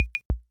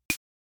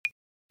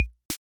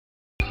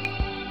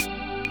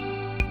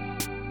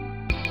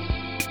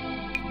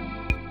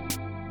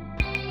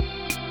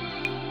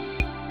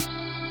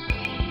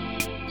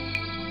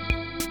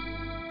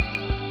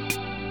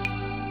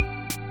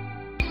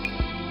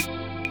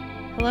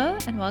Hello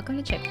and welcome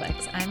to Chick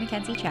Flicks. I'm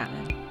Mackenzie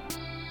Chapman.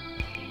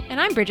 And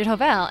I'm Bridget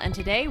Hovell, and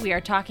today we are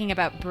talking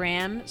about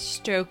Bram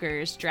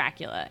Stoker's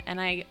Dracula.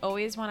 And I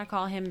always want to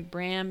call him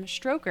Bram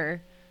Stroker,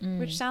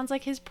 which sounds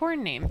like his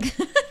porn name.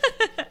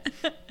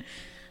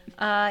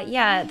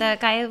 Yeah, that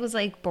guy was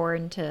like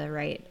born to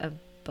write a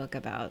book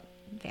about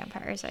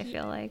vampires, I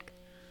feel like.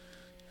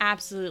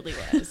 Absolutely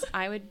was.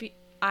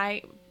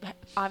 I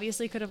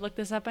obviously could have looked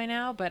this up by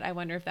now, but I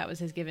wonder if that was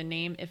his given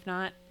name. If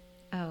not,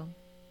 Oh,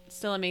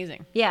 still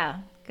amazing. yeah,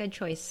 good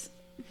choice,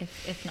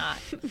 if not.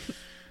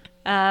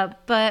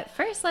 But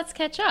first, let's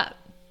catch up.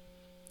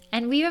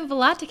 And we have a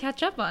lot to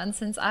catch up on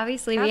since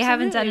obviously we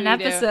haven't done an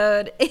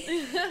Absolutely we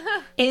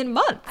episode in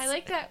months. I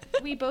like that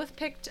we both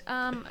picked,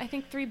 I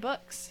think, 3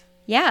 books.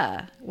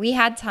 Yeah, we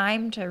had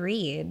time to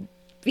read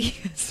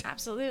because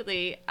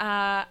Absolutely.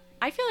 I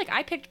feel like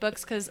I picked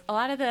books because a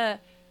lot of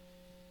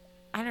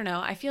I don't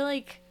know, I feel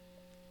like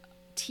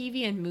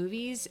TV and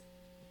movies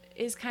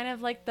is kind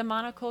of like the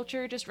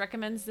monoculture, just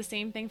recommends the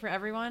same thing for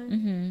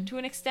everyone to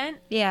an extent.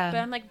 Yeah. But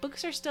I'm like,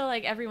 books are still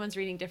like everyone's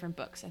reading different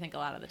books, I think, a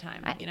lot of the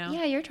time, you know?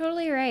 Yeah, you're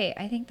totally right.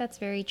 I think that's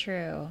very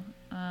true.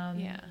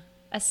 Yeah.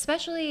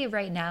 Especially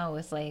right now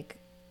with like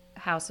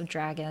House of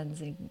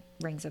Dragons and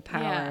Rings of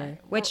Power, Yeah.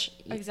 which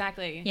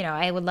Exactly. you know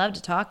I would love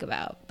to talk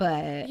about,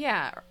 but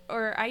Yeah.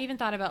 Or I even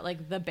thought about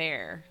like The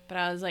Bear, but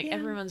I was like, Yeah.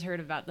 everyone's heard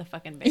about the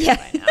fucking bear Yeah.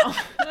 by now.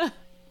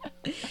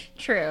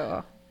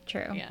 true.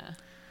 Yeah.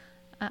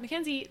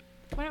 Mackenzie,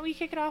 why don't we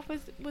kick it off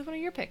with one of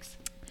your picks?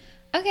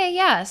 Okay,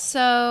 yeah.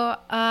 So,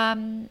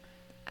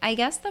 I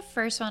guess the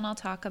first one I'll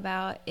talk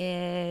about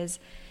is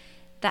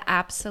The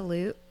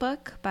Absolute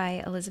book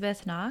by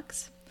Elizabeth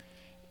Knox.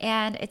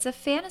 And it's a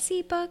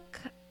fantasy book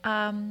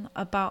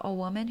about a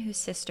woman whose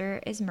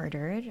sister is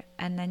murdered.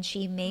 And then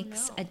she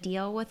makes a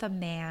deal with a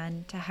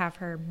man to have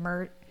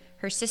her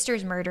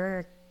sister's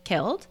murderer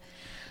killed.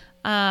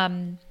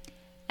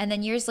 And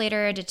then years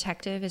later, a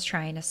detective is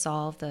trying to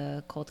solve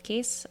the cold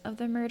case of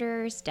the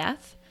murderer's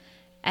death.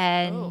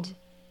 And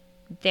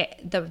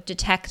the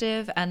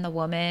detective and the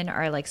woman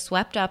are like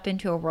swept up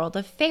into a world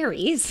of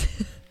fairies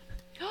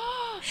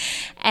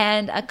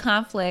and a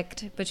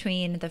conflict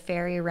between the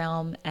fairy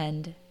realm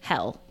and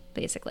hell,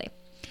 basically.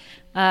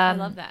 I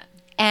love that.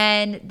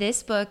 And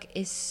this book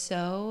is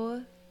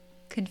so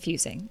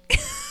confusing. But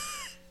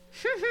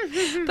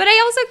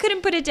I also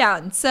couldn't put it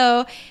down.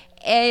 So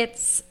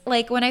it's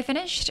like when I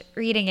finished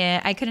reading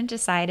it, I couldn't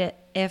decide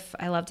if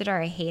I loved it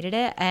or I hated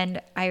it.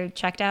 And I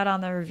checked out on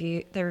the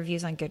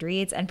reviews on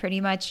Goodreads, and pretty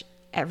much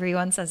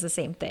everyone says the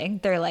same thing.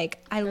 They're like,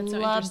 I That's so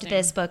loved interesting.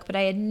 this book, but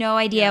I had no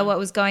idea what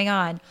was going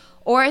on.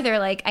 Or they're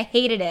like, I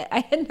hated it. I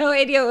had no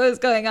idea what was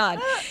going on.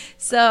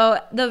 So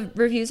the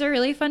reviews are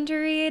really fun to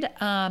read.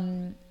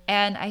 And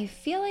I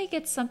feel like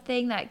it's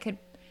something that could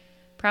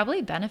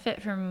probably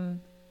benefit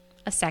from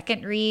a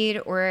second read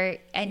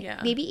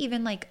maybe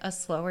even like a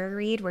slower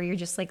read where you're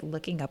just like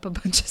looking up a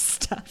bunch of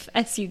stuff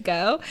as you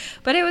go.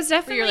 But it was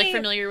definitely You're like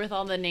familiar with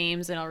all the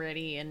names and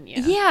already, and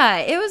yeah,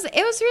 it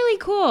was really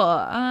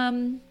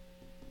cool.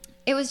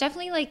 It was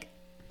definitely like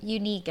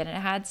unique, and it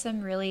had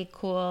some really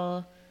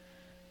cool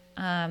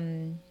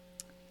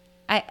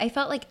I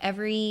felt like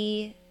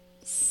every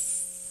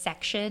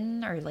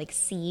section or like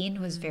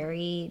scene was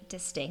very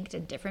distinct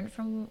and different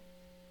from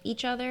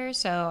each other.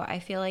 So I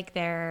feel like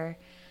they're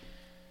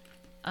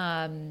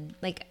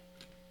like,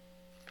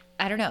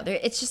 I don't know,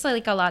 it's just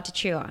like a lot to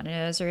chew on.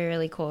 It was a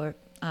really cool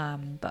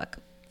book.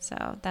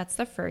 So that's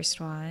the first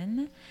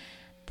one.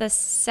 The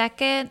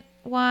second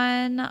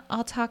one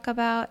I'll talk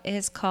about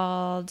is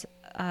called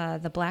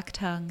The Black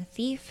Tongue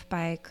Thief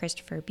by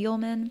Christopher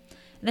Buehlman.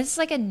 And this is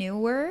like a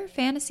newer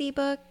fantasy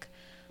book.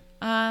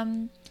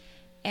 And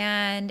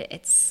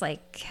it's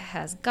like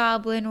has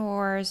goblin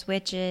wars,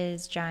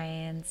 witches,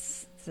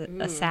 giants,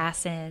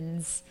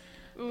 assassins.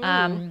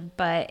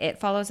 But it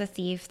follows a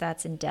thief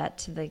that's in debt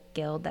to the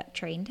guild that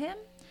trained him.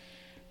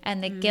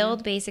 And the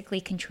guild basically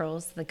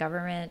controls the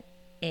government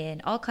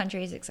in all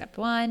countries except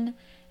one.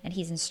 And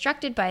he's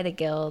instructed by the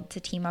guild to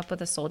team up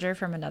with a soldier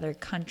from another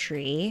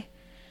country.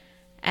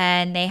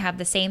 And they have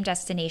the same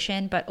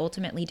destination, but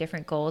ultimately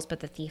different goals. But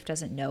the thief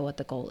doesn't know what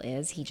the goal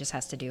is. He just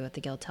has to do what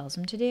the guild tells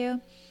him to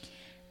do.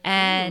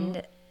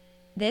 And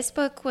this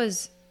book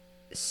was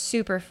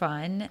super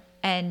fun,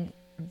 and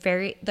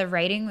the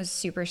writing was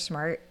super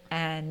smart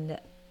and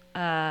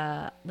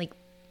like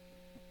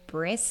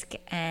brisk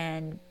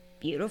and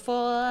beautiful.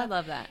 I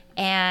love that.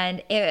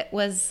 And it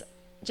was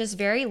just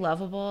very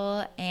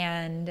lovable,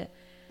 and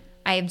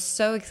I am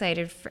so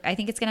excited I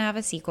think it's gonna have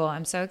a sequel.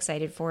 I'm so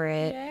excited for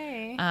it.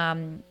 Yay.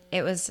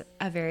 It was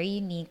a very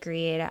unique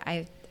read.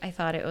 I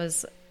thought it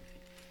was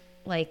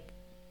like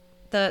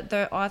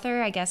the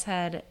author, I guess,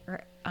 had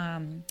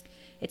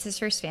it's his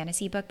first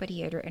fantasy book, but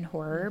he had written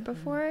horror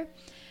before.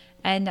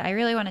 And I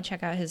really want to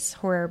check out his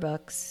horror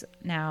books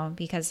now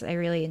because I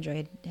really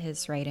enjoyed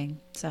his writing.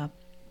 So,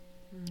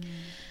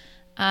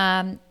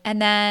 and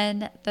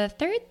then the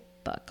third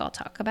book I'll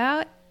talk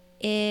about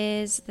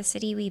is The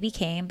City We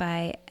Became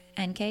by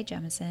N.K.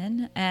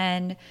 Jemisin.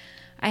 And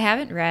I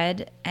haven't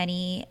read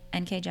any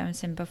N.K.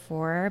 Jemisin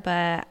before, but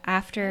Neither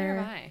after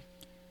have I.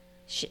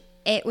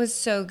 it was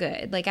so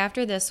good. Like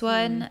after this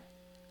one,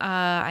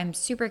 I'm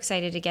super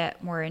excited to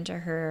get more into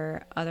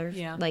her other.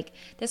 Yeah. Like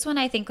this one,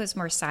 I think was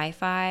more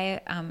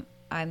sci-fi.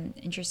 I'm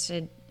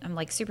interested. I'm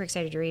like super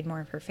excited to read more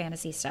of her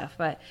fantasy stuff.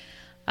 But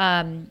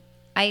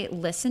I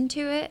listened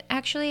to it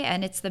actually,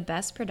 and it's the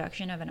best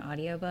production of an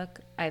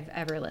audiobook I've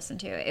ever listened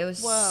to. It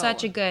was Whoa.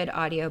 such a good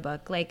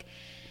audiobook. Like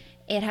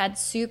it had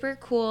super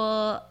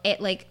cool.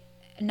 It like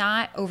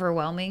not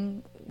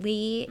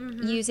overwhelmingly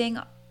using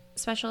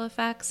special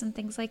effects and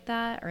things like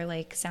that, or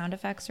like sound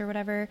effects or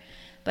whatever,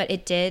 but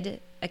it did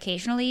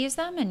occasionally use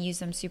them and use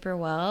them super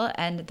well,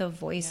 and the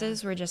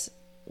voices were just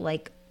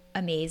like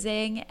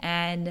amazing,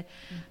 and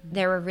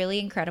there were really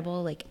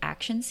incredible like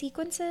action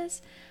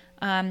sequences.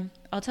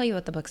 I'll tell you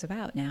what the book's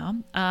about now.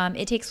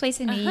 It takes place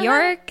in New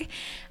York,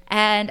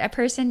 and a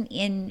person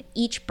in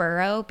each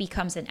borough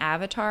becomes an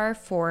avatar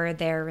for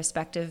their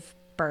respective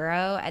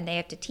borough, and they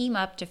have to team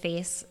up to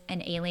face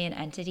an alien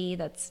entity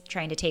that's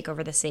trying to take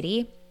over the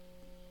city.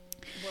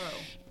 Whoa.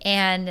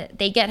 And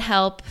they get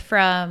help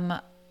from,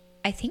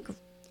 I think,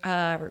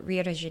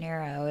 Rio de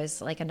Janeiro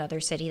is like another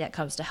city that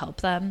comes to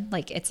help them.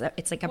 Like it's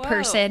like a Whoa.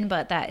 person,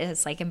 but that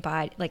is like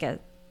embodied like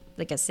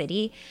a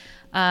city.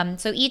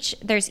 So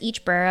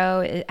each borough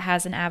it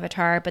has an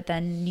avatar, but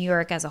then New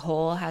York as a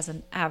whole has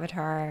an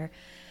avatar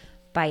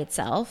by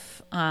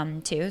itself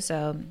too.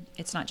 So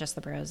it's not just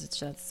the boroughs; it's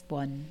just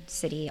one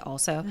city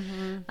also.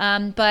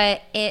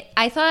 But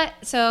I thought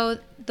so.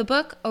 The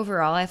book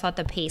overall, I thought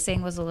the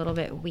pacing was a little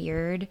bit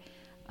weird,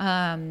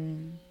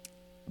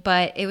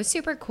 but it was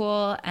super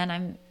cool,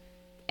 and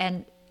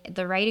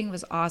the writing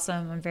was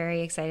awesome. I'm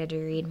very excited to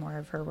read more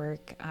of her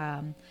work.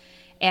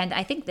 And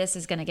I think this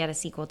is going to get a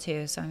sequel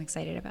too, so I'm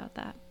excited about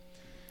that.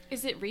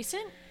 Is it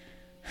recent?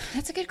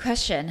 That's a good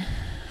question.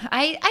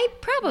 I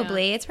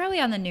probably it's probably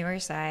on the newer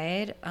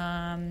side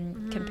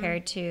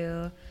compared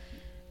to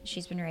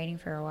she's been writing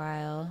for a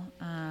while.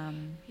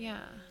 Yeah.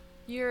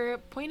 Your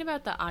point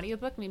about the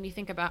audiobook made me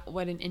think about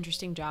what an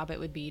interesting job it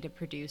would be to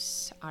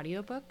produce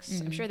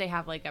audiobooks. I'm sure they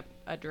have like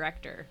a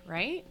director,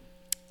 right?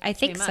 I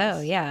think They so.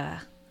 must.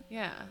 Yeah.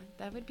 Yeah,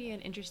 that would be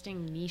an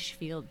interesting niche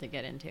field to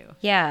get into.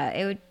 Yeah.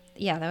 It would.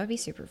 Yeah, that would be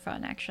super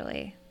fun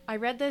actually. I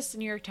read this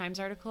New York Times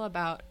article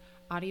about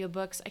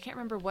audiobooks. I can't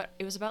remember what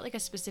it was about, like a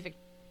specific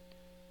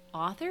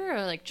author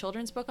or like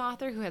children's book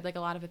author who had like a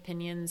lot of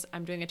opinions.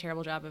 I'm doing a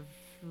terrible job of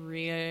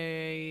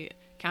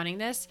recounting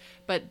this,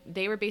 but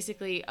they were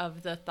basically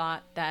of the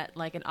thought that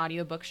like an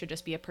audiobook should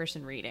just be a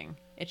person reading.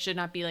 It should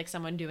not be like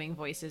someone doing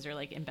voices or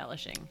like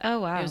embellishing. Oh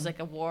wow. It was like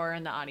a war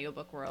in the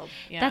audiobook world.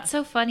 Yeah. That's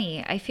so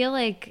funny. I feel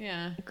like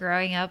Yeah.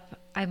 growing up,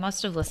 I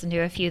must have listened to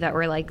a few that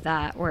were like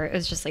that, where it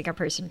was just like a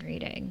person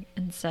reading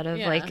instead of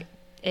Yeah. like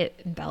it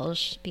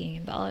being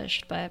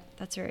embellished. But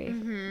that's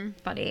very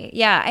funny.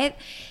 Yeah,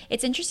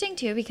 it's interesting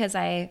too because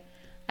I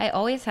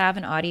always have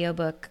an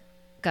audiobook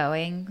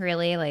going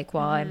really like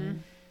while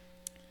I'm,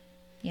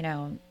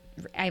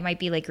 I might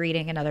be like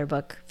reading another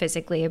book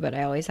physically, but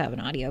I always have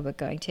an audiobook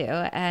going too.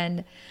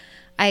 And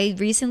I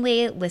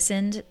recently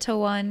listened to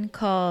one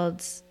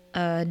called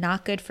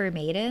Not Good for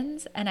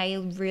Maidens, and I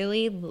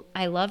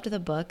loved the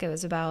book. It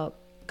was about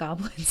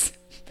goblins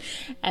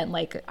and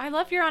like I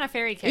love you're on a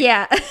fairy kick.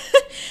 yeah.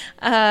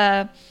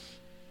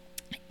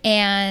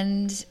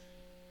 And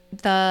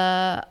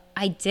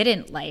I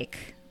didn't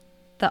like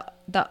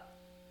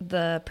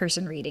the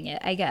person reading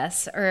it, I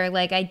guess, or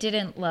like I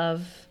didn't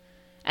love.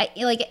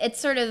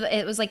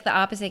 It was like the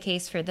opposite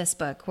case for this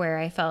book where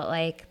I felt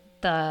like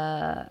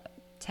the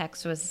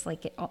text was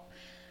like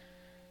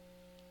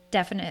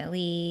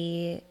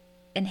definitely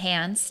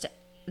enhanced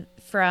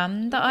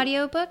from the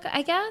audiobook,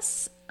 I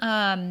guess.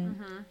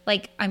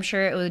 Like I'm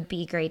sure it would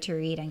be great to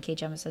read N.K.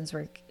 Jemisin's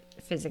work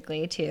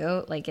physically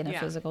too, like in a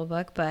physical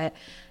book, but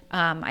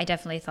I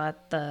definitely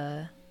thought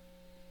the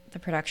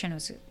production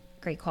was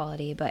great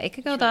quality, but it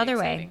could go It's the really other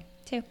exciting. way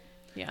too.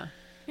 Yeah,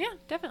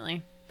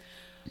 definitely.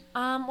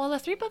 Well, the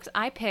 3 books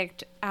I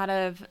picked out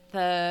of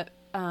the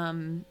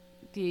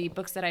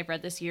books that I've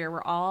read this year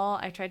were all,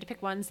 I tried to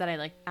pick ones that I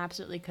like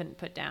absolutely couldn't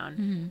put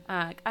down.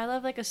 I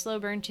love like a slow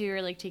burn too,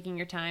 or like taking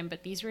your time,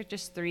 but these were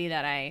just 3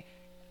 that I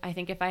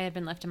think if I had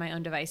been left to my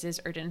own devices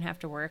or didn't have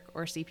to work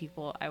or see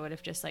people, I would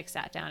have just like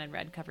sat down and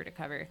read cover to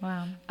cover.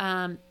 Wow.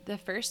 The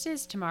first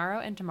is Tomorrow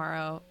and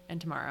Tomorrow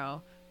and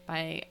Tomorrow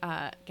by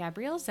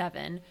Gabrielle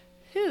Zevin,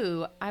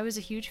 who I was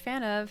a huge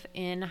fan of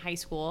in high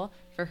school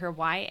for her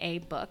YA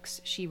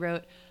books. She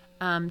wrote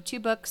 2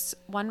 books.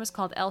 One was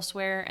called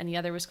Elsewhere, and the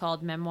other was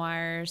called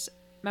Memoir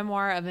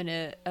of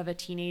a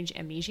Teenage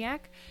Amnesiac.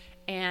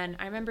 And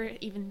I remember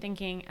even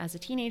thinking as a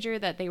teenager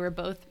that they were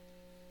both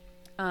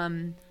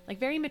like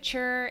very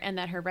mature, and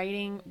that her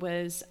writing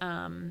was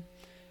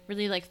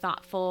really like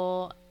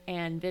thoughtful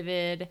and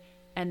vivid.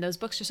 And those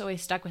books just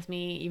always stuck with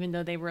me, even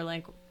though they were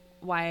like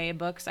YA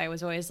books. I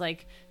was always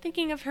like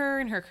thinking of her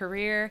and her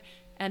career.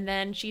 And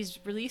then she's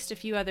released a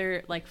few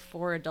other like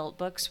 4 adult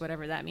books,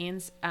 whatever that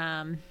means.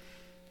 And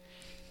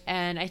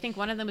I think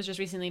one of them was just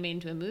recently made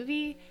into a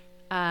movie.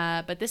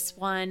 But this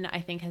one, I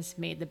think, has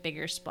made the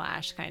bigger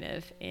splash kind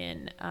of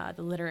in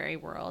the literary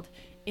world.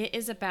 It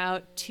is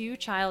about two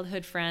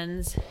childhood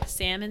friends,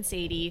 Sam and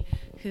Sadie,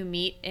 who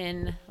meet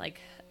in like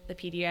the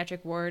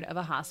pediatric ward of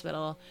a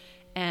hospital,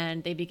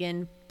 and they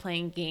begin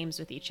playing games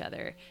with each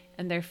other.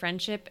 And their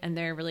friendship and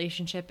their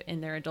relationship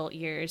in their adult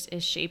years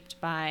is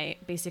shaped by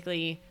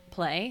basically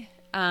play.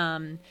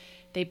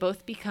 They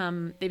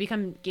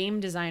become game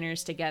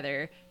designers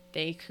together.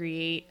 They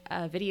create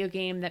a video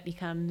game that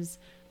becomes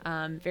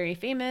very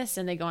famous,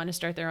 and they go on to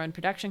start their own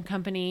production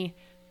company.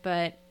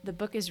 But the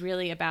book is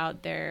really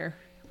about their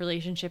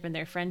relationship and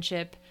their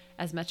friendship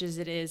as much as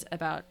it is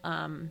about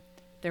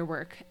their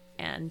work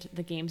and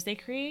the games they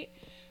create.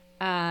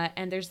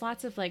 And there's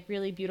lots of like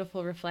really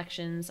beautiful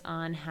reflections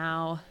on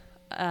how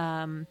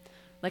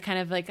like kind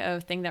of like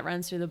a thing that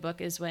runs through the book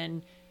is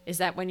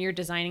that when you're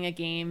designing a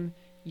game,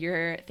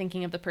 you're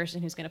thinking of the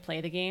person who's going to play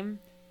the game,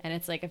 and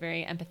it's like a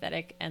very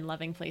empathetic and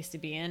loving place to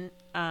be in.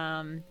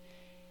 And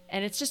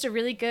it's just a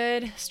really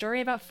good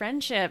story about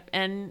friendship,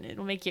 and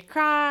it'll make you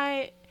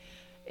cry.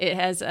 It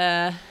has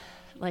a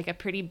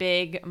pretty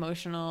big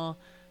emotional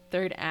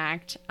third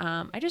act.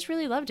 I just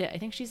really loved it. I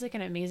think she's like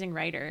an amazing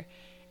writer,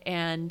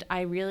 and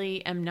I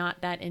really am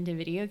not that into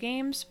video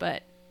games,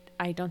 but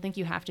I don't think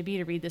you have to be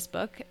to read this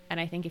book. And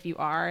I think if you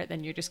are,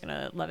 then you're just going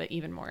to love it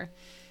even more.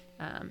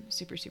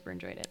 Super, super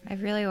enjoyed it. I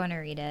really want to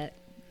read it.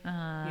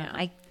 Yeah.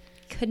 I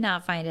could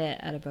not find it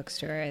at a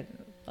bookstore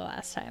the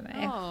last time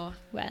I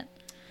went.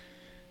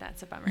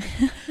 That's a bummer.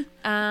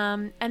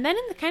 And then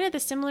in the kind of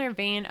the similar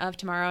vein of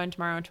Tomorrow and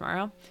Tomorrow and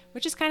Tomorrow,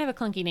 which is kind of a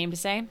clunky name to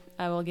say,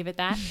 I will give it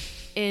that,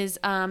 is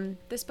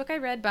this book I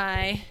read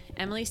by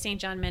Emily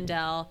St. John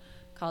Mandel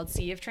called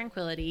Sea of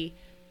Tranquility.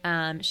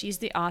 She's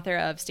the author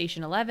of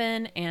Station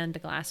 11 and The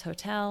Glass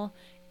Hotel.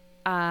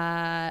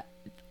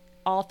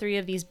 All three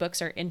of these books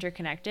are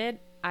interconnected.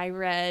 I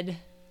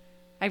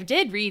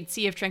did read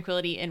Sea of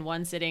Tranquility in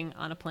one sitting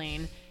on a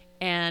plane.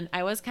 And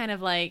I was kind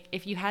of like,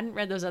 if you hadn't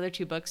read those other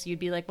two books, you'd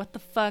be like, what the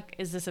fuck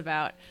is this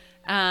about?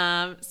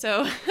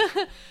 So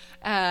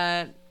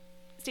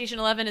Station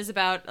 11 is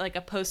about like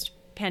a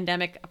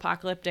post-pandemic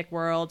apocalyptic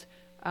world,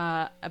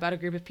 about a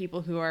group of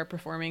people who are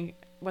performing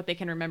what they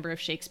can remember of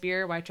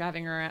Shakespeare while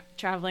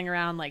traveling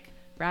around like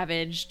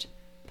ravaged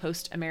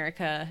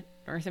post-America,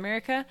 North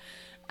America.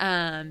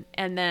 And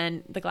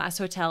then The Glass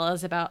Hotel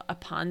is about a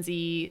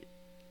Ponzi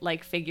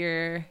like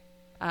figure,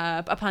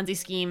 a Ponzi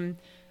scheme,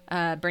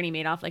 Bernie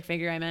Madoff like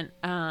figure I meant,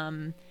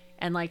 and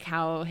like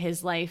how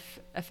his life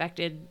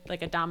affected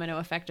like a domino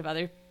effect of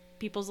other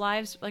people's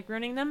lives, like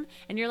ruining them.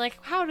 And you're like,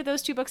 how do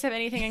those two books have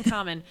anything in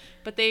common?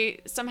 But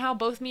they somehow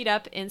both meet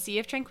up in Sea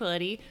of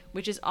Tranquility,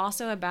 which is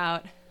also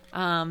about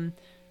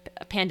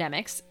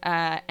pandemics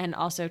and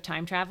also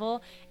time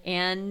travel.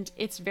 And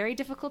it's very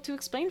difficult to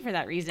explain for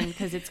that reason,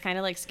 because it's kind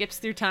of like skips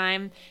through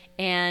time,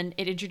 and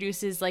it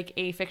introduces like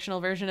a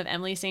fictional version of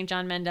Emily St.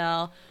 John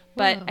Mandel.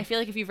 But whoa. I feel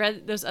like if you've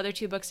read those other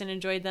two books and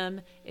enjoyed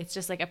them, it's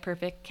just like a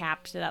perfect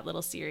cap to that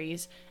little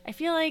series. I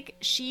feel like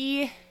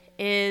she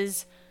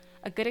is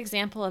a good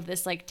example of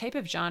this like type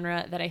of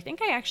genre that I think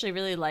I actually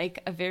really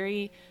like, a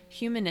very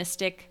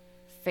humanistic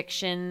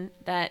fiction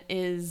that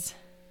is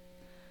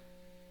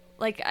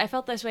like, I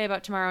felt this way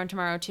about Tomorrow and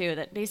Tomorrow too,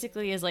 that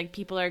basically is like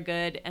people are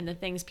good and the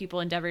things people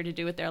endeavor to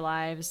do with their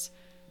lives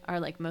are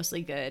like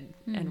mostly good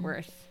and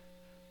worth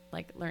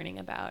like learning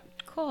about.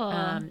 Cool.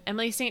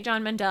 Emily St.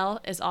 John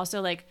Mandel is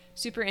also like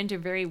super into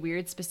very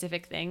weird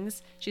specific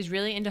things. She's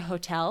really into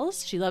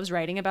hotels. She loves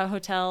writing about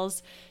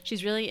hotels.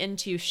 She's really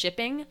into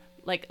shipping.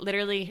 Like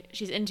literally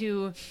she's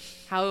into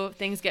how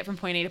things get from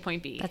point A to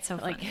point B. That's so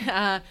fun.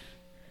 Like,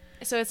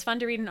 so it's fun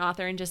to read an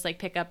author and just like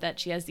pick up that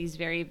she has these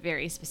very,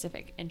 very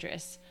specific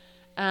interests.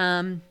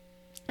 And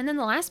then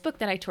the last book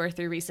that I tore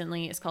through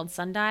recently is called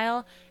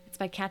Sundial. It's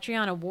by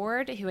Catriona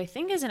Ward, who I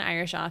think is an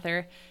Irish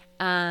author.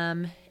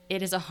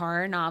 It is a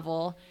horror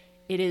novel.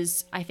 It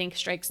is, I think,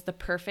 strikes the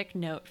perfect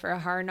note for a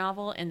horror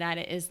novel in that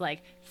it is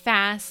like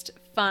fast,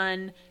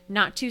 fun,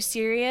 not too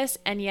serious,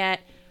 and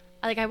yet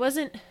like I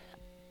wasn't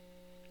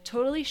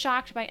totally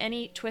shocked by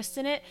any twists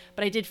in it,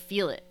 but I did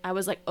feel it. I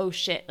was like, oh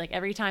shit. Like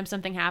every time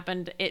something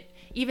happened,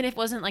 even if it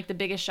wasn't like the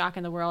biggest shock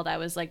in the world, I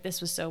was like,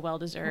 this was so well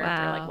deserved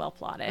or like well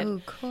plotted.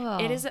 Oh, cool.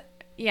 It is,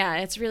 yeah,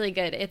 it's really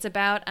good. It's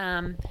about,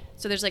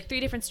 so there's like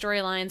 3 different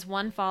storylines.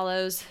 One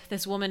follows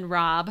this woman,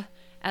 Rob,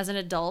 as an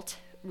adult,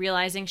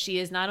 realizing she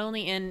is not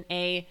only in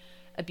a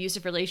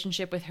abusive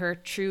relationship with her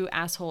true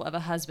asshole of a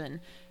husband,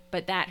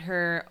 but that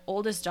her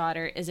oldest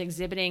daughter is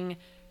exhibiting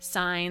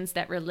signs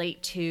that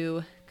relate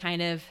to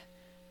kind of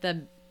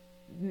the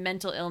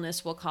mental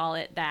illness, we'll call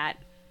it, that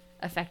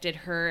affected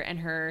her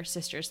and her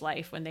sister's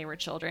life when they were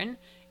children.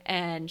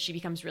 And she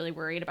becomes really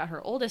worried about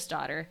her oldest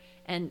daughter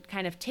and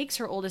kind of takes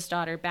her oldest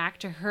daughter back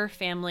to her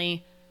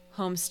family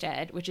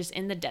homestead, which is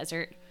in the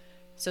desert.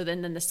 So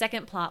then the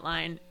second plot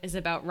line is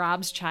about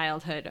Rob's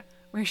childhood,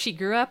 where she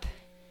grew up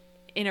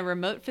in a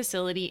remote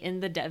facility in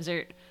the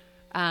desert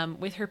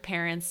with her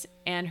parents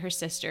and her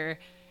sister,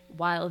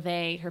 while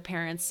her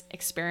parents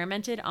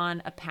experimented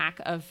on a pack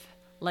of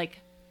like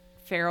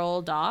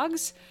feral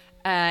dogs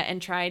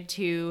and tried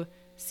to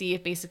see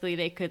if basically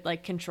they could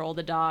like control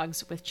the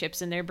dogs with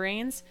chips in their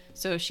brains.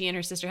 So she and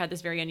her sister had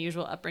this very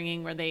unusual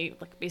upbringing where they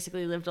like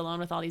basically lived alone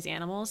with all these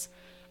animals.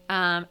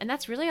 And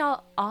that's really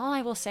all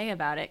I will say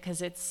about it,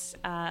 because it's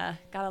got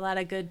a lot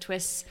of good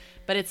twists.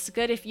 But it's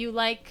good if you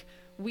like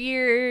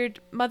weird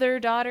mother,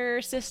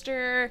 daughter,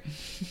 sister,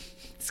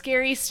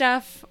 scary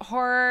stuff,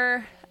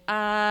 horror,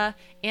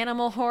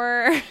 animal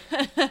horror.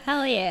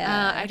 Hell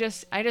yeah. I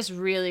just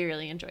really,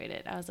 really enjoyed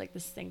it. I was like,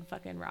 this thing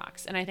fucking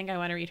rocks. And I think I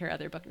want to read her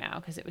other book now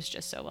because it was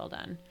just so well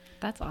done.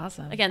 That's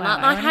awesome. Again, wow, not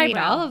I wanna read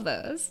highbrow. all of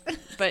those.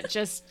 But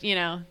just,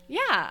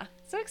 yeah,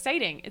 so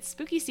exciting. It's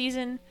spooky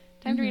season.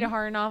 Time to read a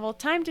horror novel.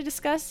 Time to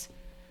discuss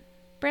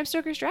Bram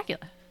Stoker's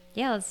Dracula.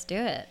 Yeah, let's do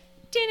it.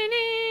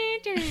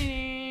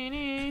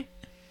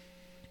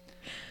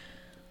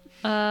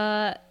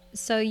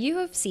 So you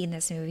have seen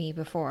this movie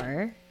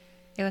before.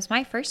 It was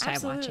my first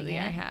time watching it.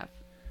 I have.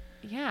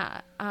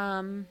 Yeah.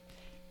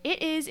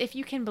 It is, if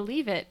you can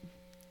believe it,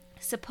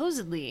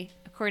 supposedly,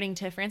 according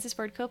to Francis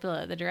Ford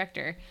Coppola, the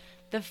director,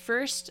 the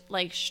first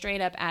like straight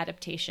up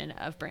adaptation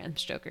of Bram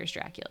Stoker's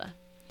Dracula.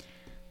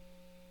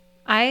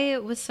 I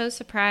was so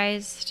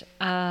surprised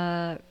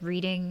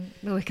reading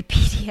the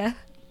Wikipedia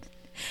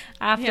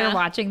after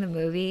watching the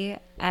movie,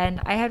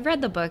 and I had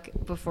read the book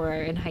before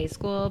in high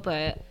school,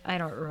 but I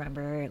don't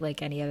remember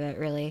like any of it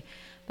really.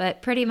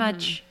 But pretty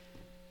much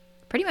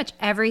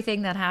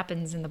everything that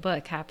happens in the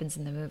book happens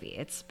in the movie.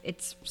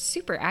 It's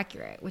super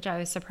accurate, which I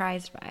was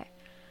surprised by.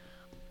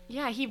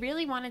 Yeah, he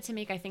really wanted to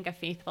make, I think, a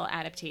faithful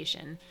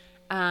adaptation.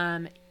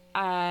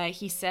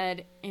 He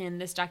said in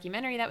this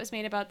documentary that was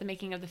made about the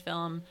making of the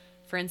film,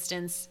 for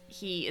instance,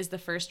 he is the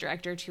first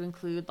director to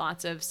include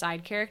lots of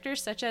side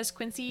characters, such as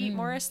Quincy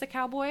Morris the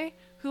cowboy,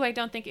 who I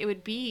don't think it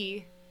would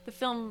be. The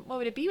film, what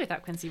would it be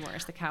without Quincy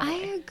Morris the cowboy?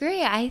 I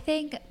agree. I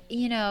think,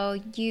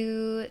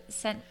 you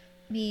sent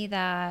me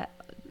that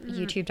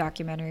YouTube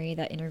documentary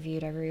that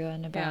interviewed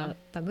everyone about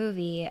the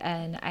movie,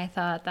 and I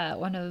thought that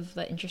one of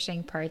the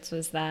interesting parts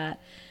was that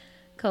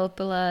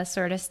Coppola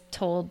sort of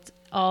told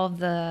all of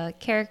the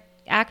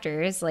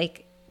actors,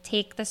 like,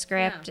 take the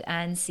script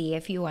and see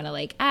if you want to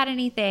like add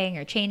anything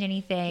or change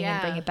anything and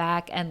bring it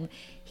back. And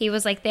he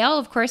was like, they all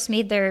of course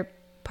made their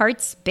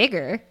parts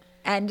bigger,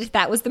 and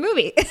that was the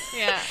movie.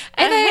 Yeah.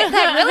 And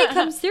that really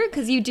comes through,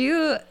 because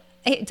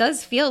it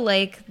does feel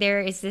like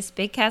there is this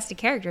big cast of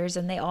characters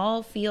and they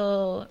all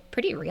feel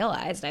pretty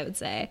realized, I would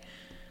say.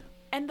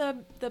 And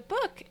the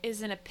book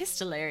is an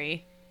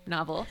epistolary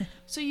novel,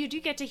 so you do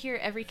get to hear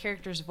every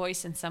character's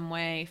voice in some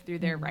way through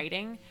their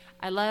writing.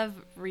 I love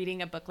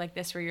reading a book like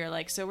this where you're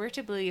like, so we're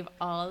to believe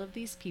all of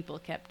these people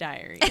kept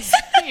diaries,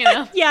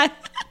 Yeah.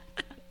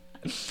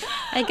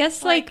 I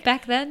guess like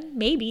back then,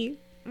 maybe.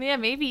 Yeah,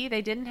 maybe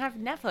they didn't have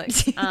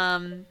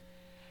Netflix.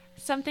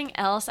 Something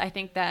else I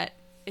think that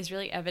is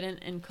really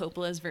evident in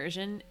Coppola's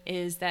version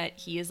is that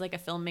he is like a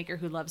filmmaker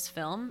who loves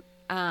film.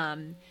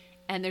 And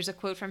there's a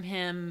quote from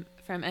him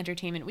from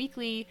Entertainment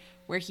Weekly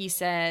where he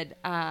said,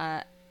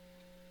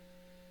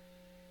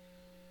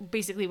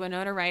 basically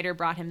Winona Ryder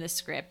brought him this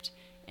script,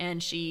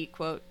 and she,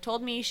 quote,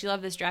 told me she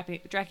loved this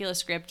Dracula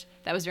script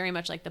that was very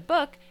much like the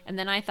book. And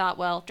then I thought,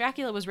 well,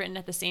 Dracula was written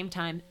at the same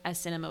time as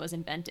cinema was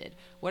invented.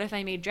 What if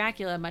I made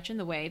Dracula much in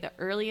the way the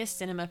earliest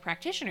cinema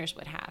practitioners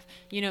would have?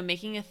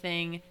 Making a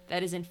thing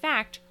that is in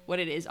fact what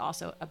it is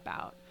also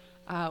about,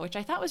 which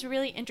I thought was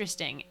really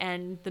interesting.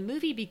 And the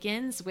movie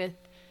begins with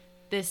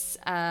this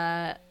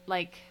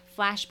like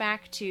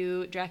flashback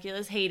to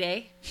Dracula's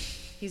heyday.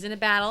 He's in a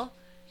battle.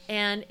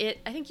 And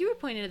I think you were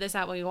pointing to this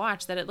out when we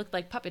watched, that it looked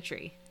like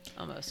puppetry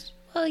almost.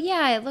 Well,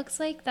 yeah, it looks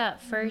like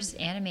that first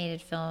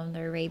animated film, the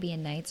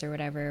Arabian Nights or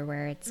whatever,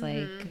 where it's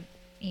like,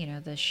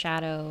 the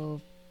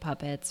shadow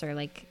puppets, or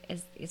like,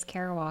 is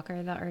Kara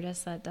Walker the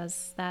artist that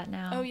does that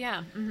now? Oh,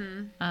 yeah.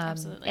 Mm-hmm.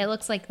 Absolutely. It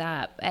looks like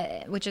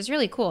that, which is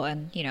really cool.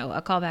 And,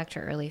 a callback to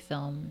early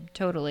film,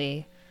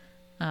 totally.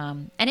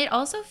 And it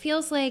also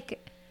feels like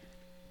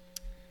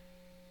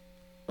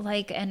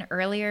an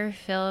earlier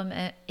film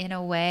in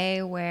a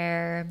way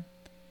where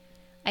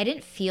I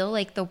didn't feel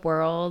like the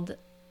world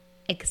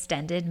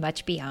extended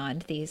much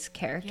beyond these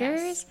characters.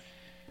 Yes.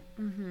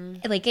 Mm-hmm.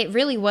 Like it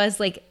really was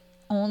like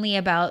only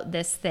about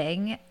this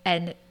thing,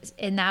 and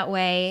in that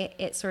way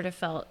it sort of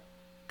felt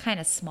kind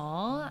of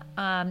small.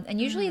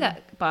 And usually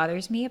that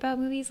bothers me about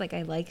movies. Like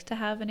I like to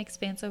have an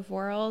expansive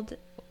world,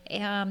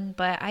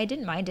 but I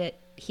didn't mind it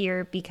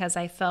here because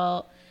I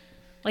felt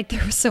like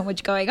there was so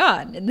much going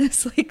on in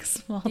this like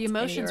small. The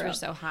emotions were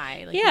so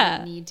high. Like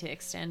you need to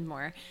extend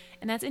more.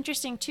 And that's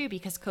interesting too,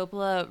 because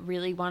Coppola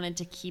really wanted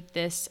to keep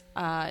this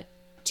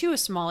to a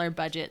smaller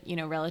budget,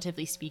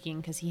 relatively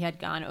speaking, because he had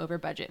gone over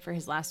budget for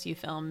his last few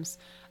films.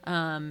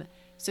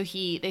 So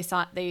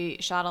they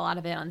shot a lot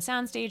of it on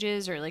sound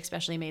stages or like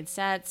specially made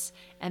sets,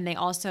 and they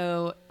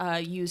also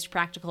used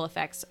practical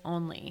effects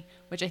only,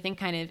 which I think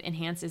kind of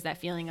enhances that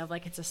feeling of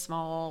like it's a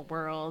small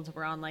world.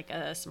 We're on like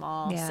a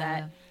small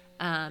set.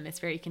 It's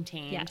very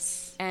contained.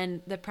 Yes.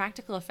 And the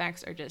practical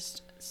effects are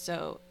just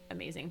so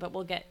amazing, but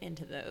we'll get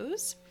into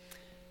those.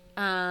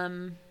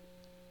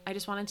 I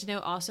just wanted to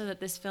note also that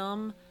this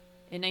film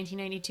in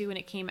 1992 when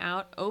it came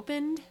out,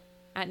 opened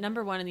at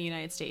number 1 in the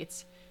United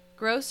States,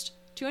 grossed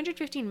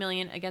 $215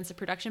 million against a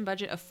production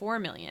budget of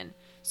 $4 million.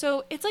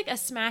 So it's like a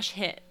smash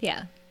hit.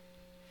 Yeah.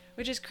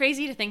 Which is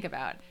crazy to think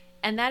about.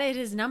 And that it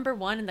is number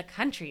 1 in the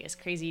country is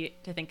crazy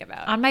to think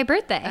about. On my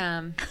birthday.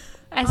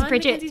 As on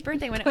Bridget Mackenzie's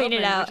birthday when it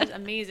pointed opened, out. which is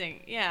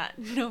amazing. Yeah,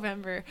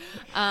 November.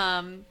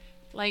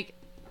 Like,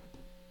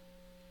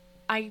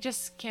 I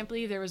just can't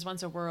believe there was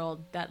once a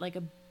world that like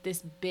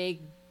this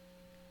big,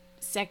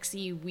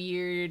 sexy,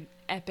 weird,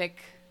 epic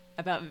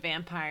about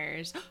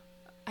vampires.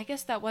 I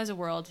guess that was a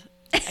world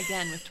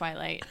again with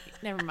Twilight.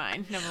 Never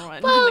mind, number 1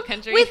 in the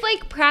country. With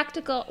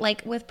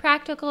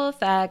practical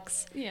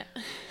effects. Yeah.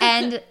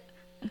 And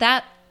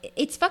that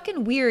it's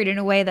fucking weird in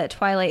a way that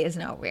Twilight is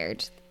not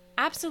weird.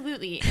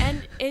 Absolutely.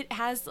 And it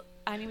has,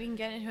 I mean, we can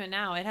get into it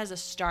now. It has a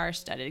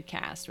star-studded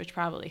cast, which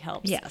probably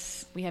helps.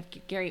 Yes. We have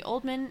Gary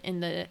Oldman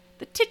in the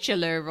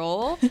titular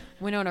role.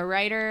 Winona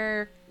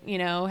Ryder, you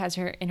know, has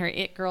her in her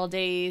It Girl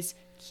days.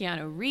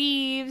 Keanu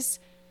Reeves,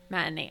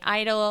 Matinee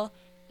Idol,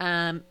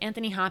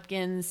 Anthony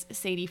Hopkins,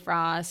 Sadie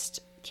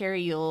Frost,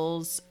 Carrie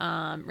Yules,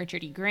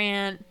 Richard E.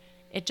 Grant.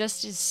 It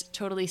just is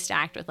totally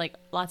stacked with like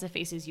lots of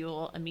faces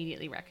you'll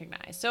immediately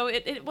recognize. So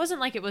it wasn't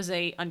like it was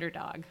a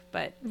underdog,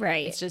 but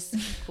Right. it's just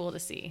cool to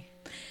see.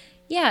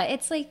 Yeah,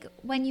 it's like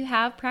when you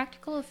have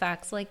practical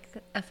effects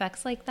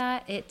like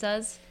that,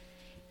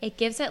 it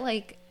gives it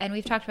like, and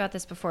we've talked about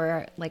this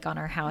before, like on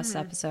our house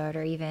episode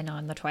or even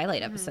on the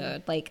Twilight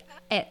episode, like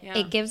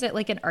it gives it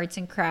like an arts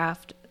and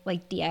craft,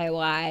 like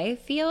DIY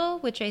feel,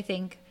 which I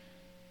think,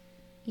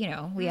 you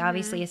know, we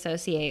obviously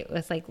associate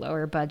with like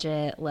lower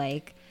budget,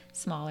 like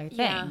smaller things.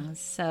 Yeah.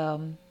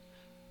 So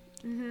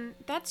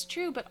That's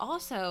true, but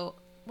also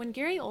when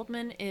Gary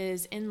Oldman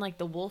is in like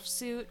the wolf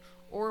suit,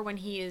 or when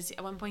he is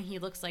at one point he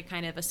looks like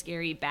kind of a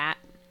scary bat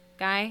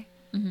guy,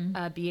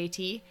 BAT.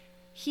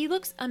 He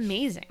looks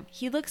amazing.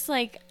 He looks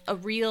like a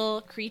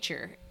real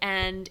creature,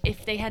 and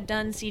if they had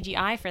done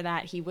CGI for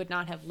that, he would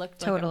not have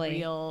looked like a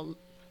real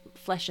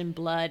flesh and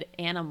blood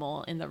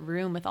animal in the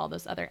room with all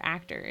those other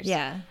actors.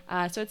 Yeah.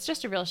 So it's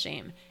just a real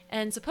shame.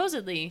 And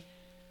supposedly,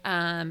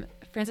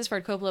 Francis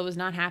Ford Coppola was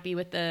not happy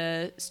with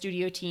the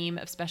studio team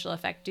of special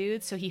effect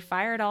dudes, so he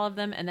fired all of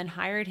them and then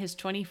hired his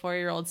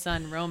 24-year-old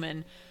son,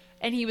 Roman.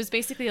 And he was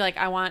basically like,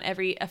 I want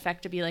every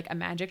effect to be like a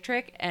magic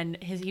trick. And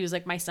he was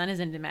like, my son is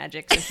into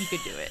magic, so he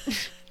could do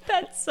it.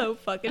 That's so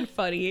fucking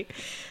funny.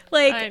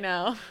 Like, I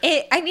know.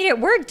 It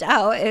worked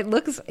out. It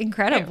looks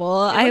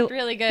incredible. It looked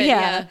really good.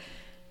 Yeah.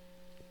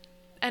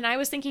 And I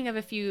was thinking of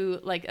a few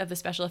like of the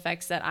special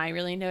effects that I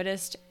really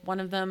noticed. One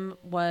of them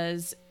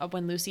was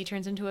when Lucy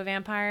turns into a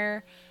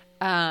vampire,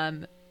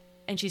 and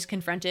she's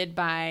confronted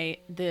by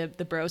the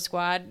Bro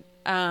Squad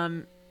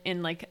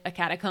in like a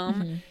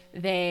catacomb.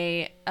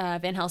 They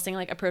Van Helsing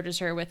like approaches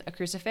her with a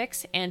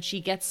crucifix, and she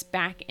gets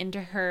back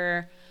into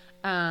her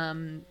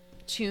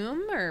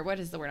tomb, or what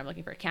is the word I'm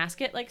looking for?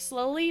 Casket, like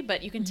slowly,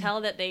 but you can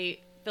tell that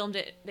they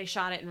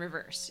shot it in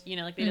reverse, you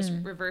know, like they just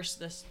reversed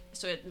this,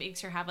 so it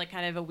makes her have like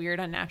kind of a weird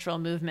unnatural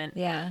movement.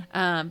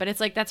 But it's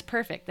like, that's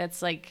perfect.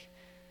 That's like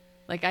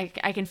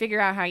I can figure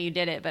out how you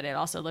did it, but it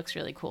also looks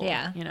really cool.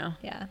 You know.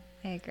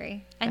 I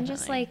agree. And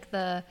just like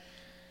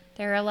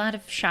there are a lot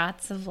of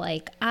shots of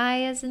like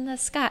eyes in the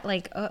sky,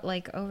 like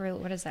over,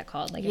 what is that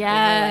called, like an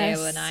overlay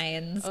of an eye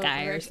in the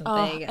sky or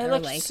something. It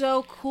looks like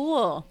so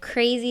cool.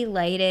 Crazy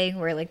lighting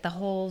where like the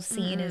whole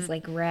scene is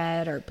like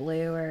red or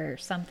blue or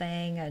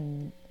something,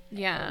 and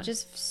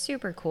just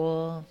super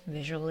cool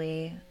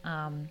visually.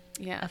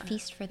 A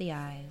feast for the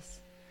eyes.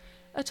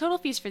 A total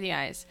feast for the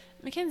eyes.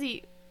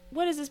 Mackenzie,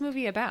 what is this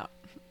movie about?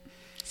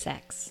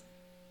 Sex.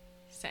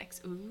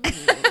 Ooh.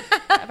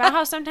 About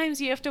how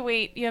sometimes you have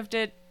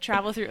to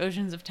travel through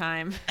oceans of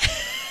time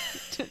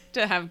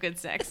to have good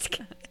sex.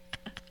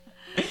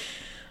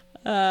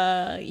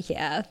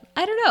 Yeah.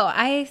 I don't know.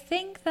 I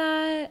think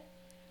that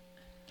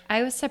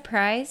I was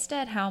surprised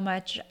at how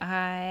much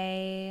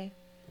I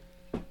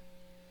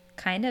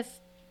kind of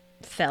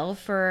fell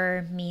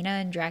for Mina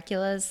and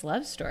Dracula's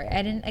love story.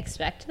 I didn't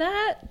expect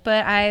that,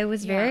 but I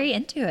was very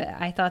into it.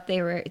 I thought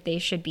they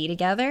should be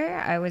together.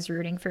 I was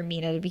rooting for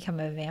Mina to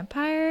become a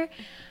vampire.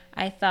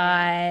 I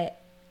thought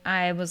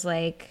I was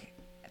like,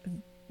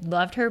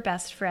 loved her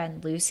best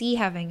friend Lucy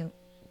having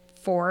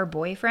 4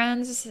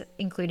 boyfriends,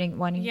 including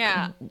one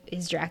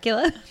is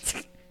Dracula.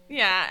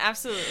 Yeah,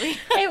 absolutely.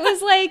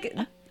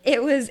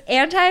 It was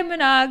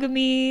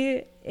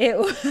anti-monogamy. It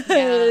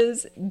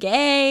was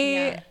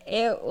gay. Yeah.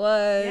 It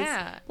was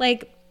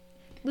like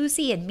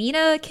Lucy and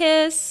Mina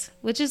kiss,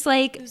 which is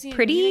like Lucy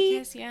pretty.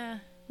 And Mina kiss,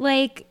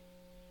 like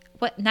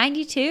what,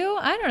 92?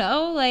 I don't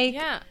know. Like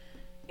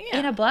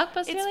in a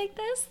blockbuster like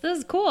this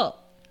is cool.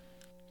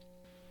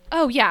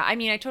 Oh yeah, I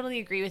mean I totally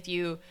agree with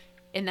you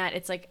in that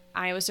it's like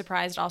I was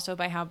surprised also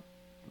by how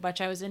much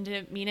I was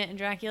into Mina and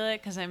Dracula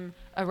because I'm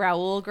a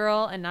Raoul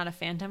girl and not a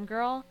Phantom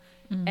girl,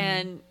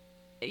 and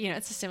you know,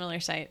 it's a similar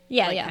site.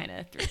 Kind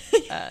of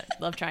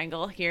love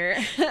triangle here.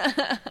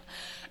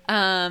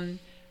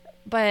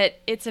 But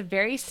it's a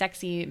very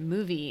sexy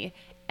movie.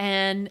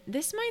 And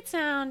this might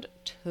sound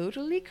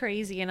totally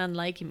crazy and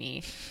unlike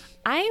me.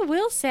 I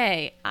will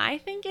say, I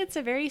think it's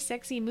a very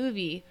sexy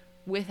movie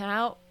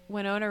without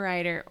Winona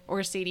Ryder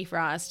or Sadie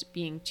Frost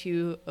being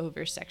too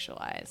over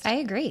sexualized. I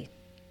agree.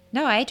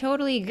 No, I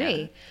totally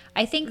agree. Yeah.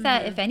 I think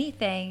that if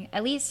anything,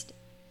 at least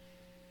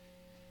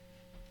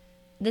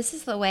this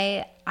is the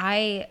way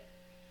I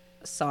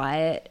saw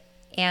it,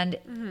 and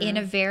in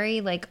a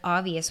very like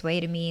obvious way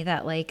to me,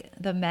 that like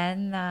the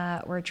men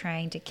that were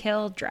trying to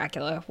kill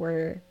Dracula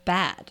were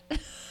bad.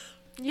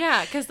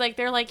 Yeah, because like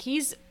they're like,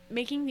 he's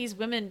making these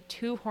women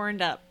too horned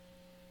up.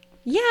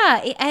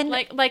 Yeah, and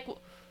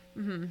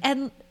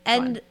On.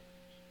 and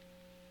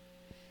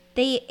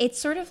it's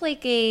sort of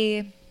like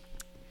it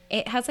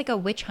has like a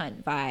witch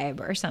hunt vibe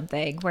or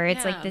something, where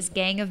it's like Yeah. this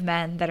gang of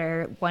men that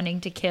are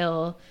wanting to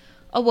kill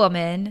a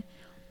woman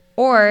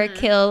or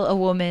kill a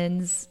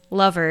woman's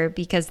lover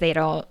because they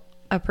don't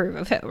approve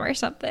of him or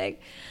something.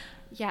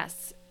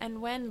 Yes. And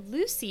when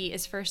Lucy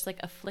is first like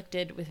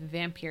afflicted with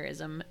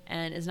vampirism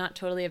and is not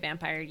totally a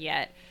vampire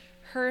yet,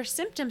 her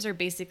symptoms are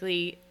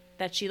basically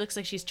that she looks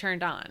like she's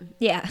turned on.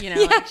 Yeah. You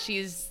know, like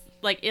she's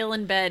like ill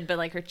in bed, but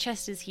like her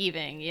chest is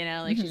heaving, you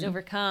know, like she's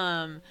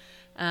overcome.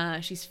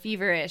 She's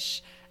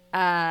feverish.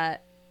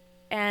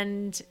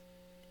 And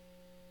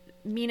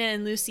Mina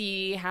and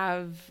Lucy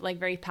have like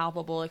very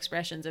palpable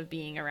expressions of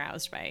being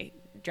aroused by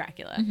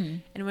Dracula.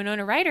 And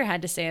Winona Ryder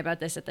had to say about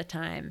this at the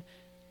time,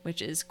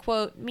 which is,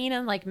 quote,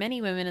 Mina, like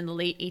many women in the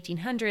late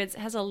 1800s,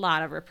 has a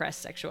lot of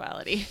repressed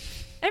sexuality.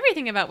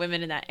 Everything about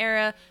women in that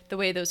era, the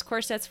way those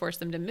corsets forced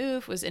them to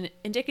move, was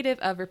indicative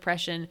of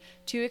repression.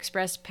 To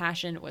express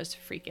passion was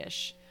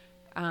freakish.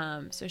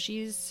 So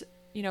she's,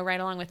 you know,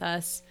 right along with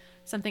us.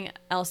 Something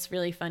else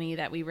really funny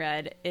that we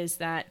read is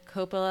that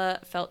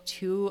Coppola felt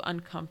too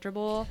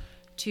uncomfortable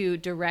to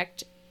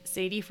direct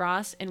Sadie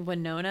Frost and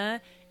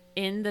Winona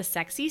in the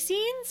sexy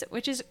scenes,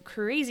 which is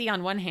crazy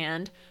on one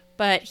hand,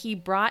 but he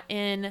brought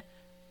in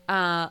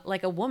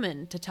like a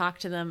woman to talk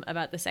to them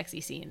about the sexy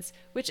scenes,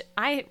 which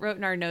I wrote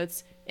in our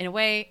notes in a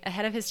way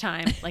ahead of his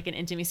time, like an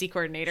intimacy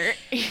coordinator,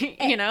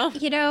 you know?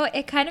 You know,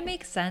 it kind of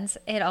makes sense.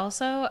 It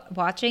also,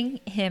 watching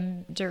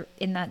him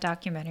in that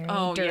documentary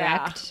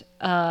direct,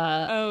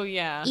 Oh,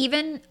 yeah.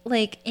 even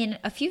like in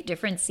a few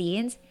different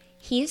scenes,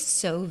 he's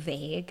so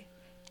vague.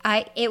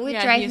 It would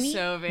Yeah, drive he's me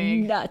so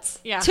vague. nuts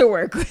Yeah. to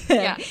work with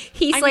him. Yeah.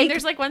 He's I like, mean,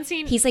 there's like one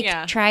scene. he's like,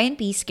 yeah. try and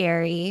be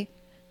scary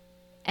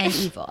and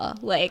evil.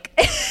 Like,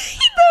 that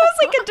was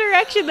like a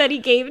direction that he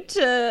gave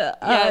to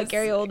Yes,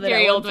 Gary Oldman.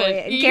 Gary at one Oldman. point.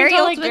 And You can Gary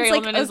tell, like, Oldman's Gary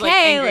like, Oldman is, like,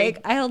 okay, angry.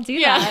 like I'll do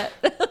Yeah.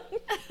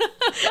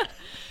 that.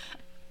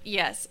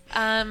 Yes.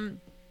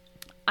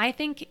 I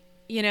think,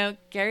 you know,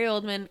 Gary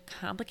Oldman,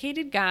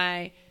 complicated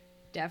guy,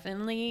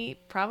 definitely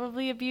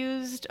probably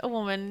abused a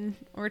woman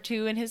or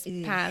two in his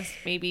past,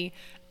 maybe.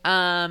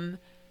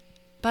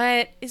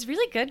 But is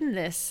really good in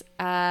this.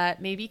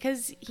 Maybe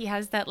because he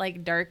has that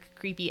like dark,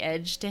 creepy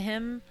edge to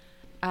him.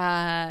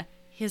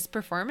 His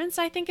performance,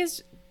 I think,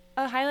 is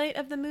a highlight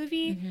of the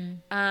movie.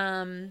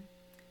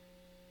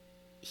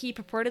 He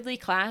purportedly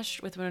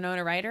clashed with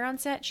Winona Ryder on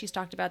set. She's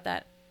talked about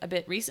that a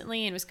bit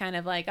recently and was kind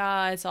of like,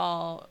 it's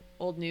all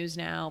old news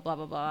now, blah,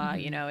 blah, blah.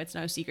 You know, it's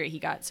no secret he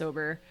got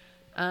sober.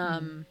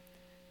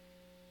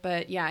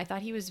 But yeah, I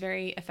thought he was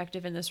very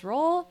effective in this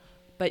role.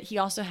 But he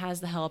also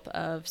has the help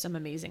of some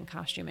amazing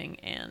costuming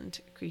and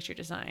creature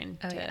design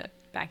to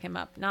back him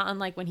up. Not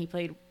unlike when he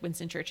played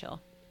Winston Churchill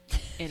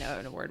in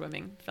an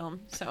award-winning film.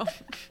 So,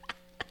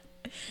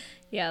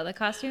 Yeah, the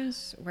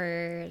costumes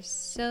were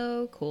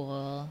so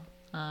cool,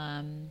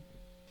 and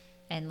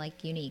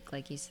like unique,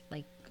 like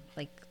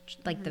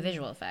like the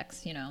visual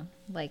effects. You know,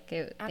 like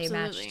they Absolutely.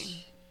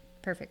 matched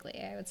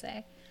perfectly. I would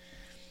say.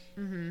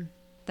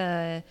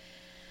 The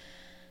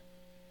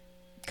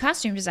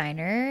costume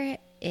designer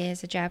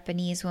is a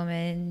Japanese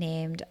woman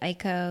named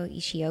Aiko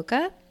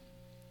Ishioka,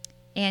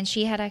 and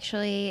she had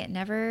actually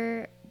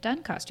never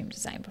done costume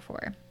design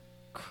before.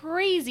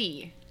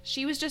 crazy.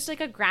 She was just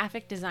like a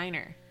graphic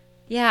designer.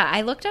 Yeah,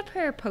 I looked up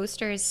her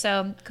posters.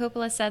 So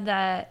Coppola said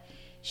that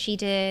she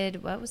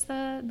did, what was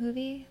the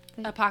movie?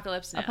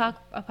 Apocalypse Now.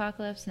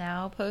 Apocalypse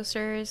Now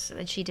posters,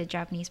 and she did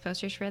Japanese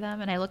posters for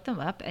them. And I looked them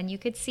up, and you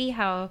could see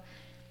how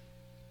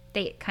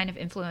they kind of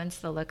influence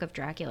the look of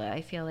Dracula,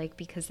 I feel like,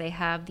 because they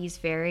have these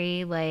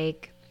very,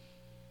 like,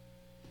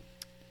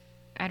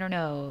 I don't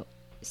know,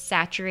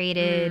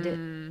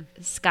 saturated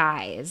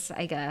skies,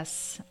 I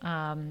guess.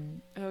 Oh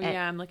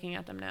yeah, I'm looking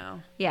at them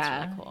now. Yeah,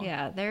 That's really cool.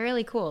 yeah, they're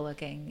really cool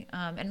looking,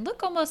 and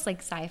look almost like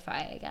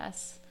sci-fi, I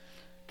guess.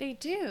 They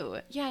do.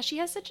 Yeah, she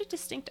has such a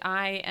distinct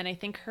eye, and I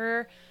think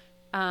her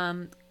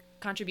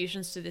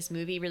contributions to this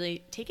movie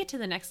really take it to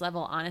the next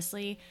level,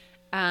 honestly.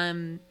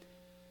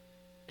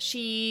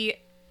 She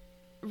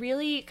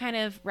really kind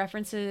of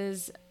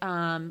references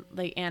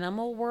the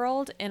animal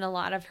world in a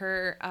lot of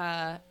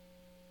her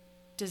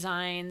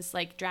designs,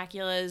 like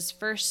Dracula's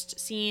first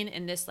scene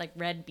in this like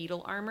red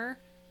beetle armor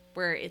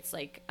where it's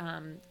like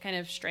kind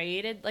of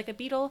striated like a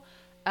beetle,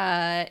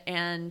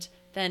 and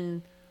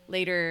then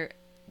later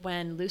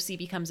when Lucy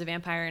becomes a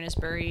vampire and is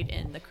buried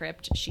in the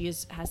crypt,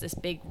 has this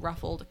big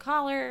ruffled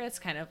collar. It's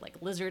kind of like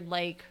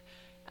lizard-like.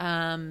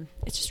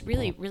 It's just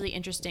really, really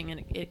interesting,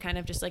 and it kind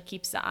of just like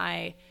keeps the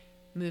eye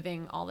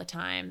moving all the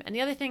time. And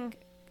the other thing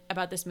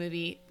about this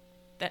movie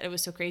that it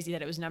was so crazy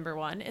that it was number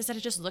one is that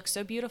it just looks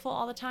so beautiful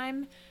all the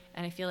time.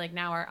 And I feel like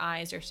now our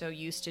eyes are so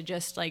used to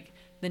just like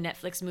the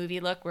Netflix movie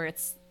look where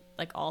it's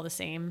like all the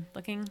same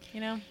looking, you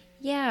know?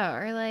 Yeah,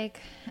 or like,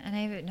 and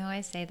I know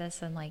I say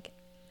this in like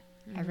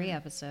every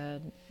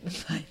episode,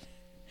 but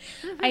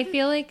I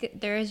feel like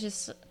there is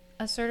just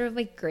a sort of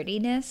like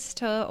grittiness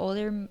to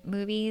older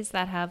movies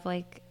that have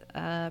like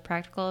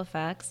practical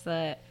effects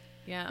that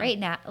right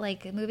now,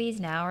 like movies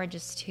now are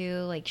just too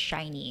like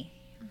shiny.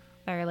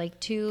 They're like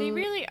too They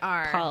really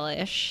are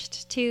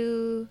polished,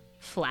 too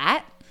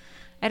flat.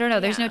 I don't know.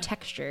 There's no Yeah.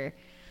 texture.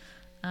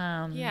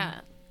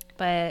 Yeah,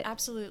 But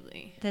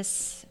absolutely.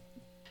 this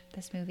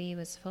movie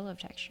was full of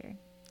texture.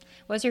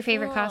 What was your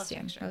favorite Full of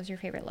costume? texture. What was your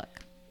favorite look?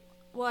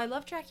 Well, I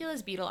love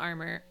Dracula's beetle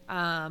armor.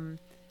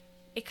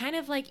 It kind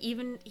of like,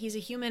 even he's a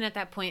human at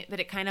that point, but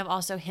it kind of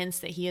also hints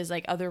that he is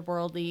like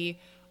otherworldly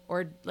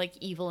or like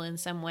evil in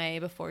some way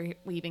before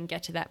we even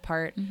get to that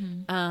part.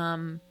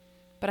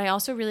 But I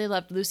also really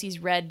loved Lucy's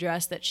red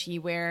dress that she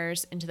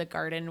wears into the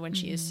garden when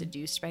she is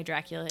seduced by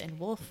Dracula in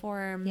wolf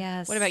form.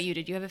 Yes. What about you?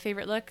 Did you have a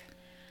favorite look?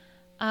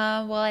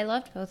 Well, I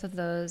loved both of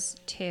those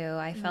too.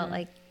 I felt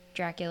like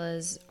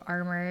Dracula's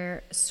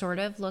armor sort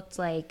of looked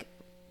like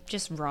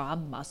just raw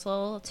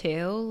muscle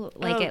too.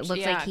 Like Oh, it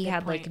looked yeah, like he good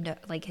had point.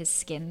 like like his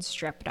skin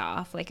stripped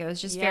off. Like it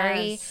was just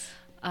very Yes.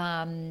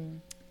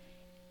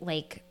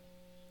 like,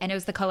 and it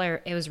was the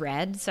color, it was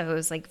red, so it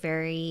was like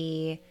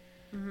very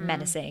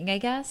menacing, I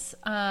guess.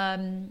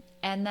 And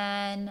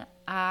then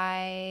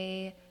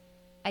I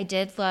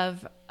did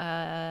love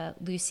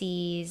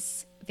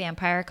Lucy's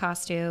vampire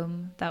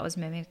costume that was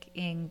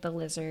mimicking the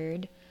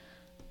lizard.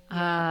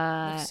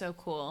 Looks so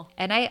cool.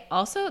 And I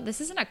also, this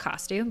isn't a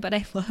costume, but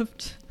I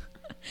loved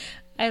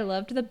I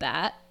loved the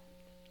bat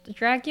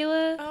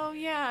Dracula. Oh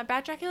yeah,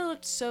 Bat Dracula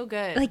looked so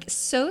good. Like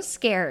so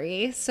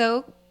scary,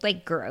 so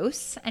like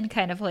gross and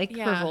kind of like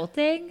Yeah.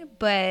 revolting,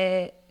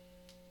 but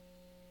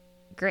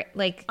great.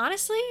 Like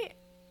honestly,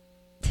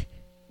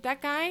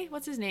 that guy,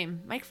 what's his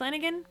name? Mike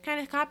Flanagan kind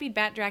of copied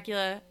Bat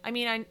Dracula. I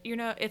mean,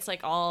 it's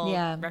like all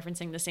Yeah.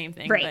 referencing the same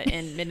thing, Right. but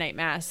in Midnight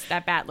Mass,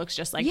 that bat looks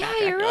just like yeah,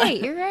 Bat you're Dracula.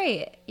 right. You're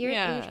right. You're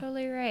Yeah.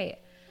 totally right.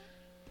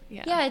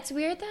 Yeah. Yeah, it's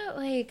weird that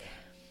like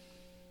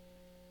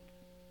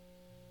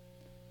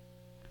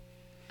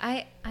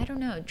I don't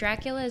know.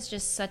 Dracula is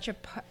just such a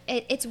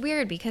it's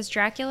weird because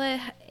Dracula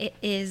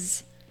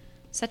is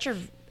such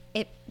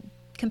it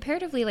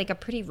comparatively like a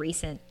pretty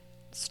recent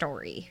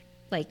story.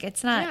 Like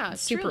it's not Yeah,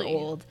 super truly.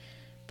 old,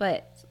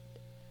 but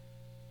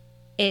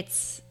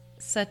it's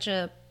such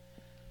a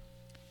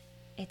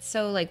it's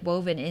so like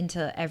woven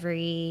into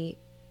every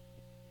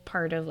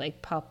part of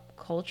like pop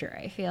culture,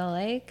 I feel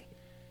like.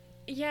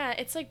 Yeah,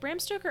 it's like Bram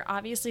Stoker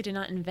obviously did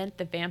not invent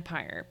the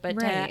vampire, but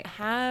Right. to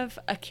have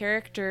a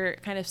character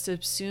kind of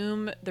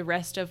subsume the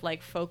rest of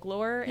like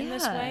folklore in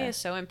this way Yeah. is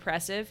so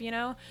impressive, you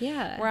know?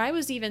 Yeah. Where I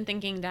was even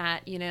thinking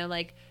that, you know,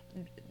 like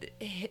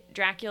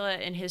Dracula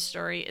in his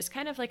story is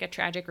kind of like a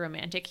tragic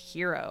romantic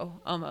hero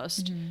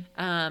almost.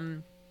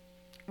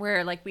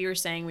 Where like we were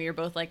saying, we were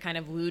both like kind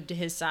of wooed to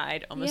his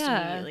side almost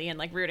Yeah. immediately and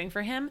like rooting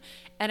for him.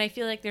 And I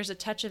feel like there's a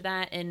touch of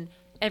that in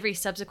every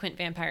subsequent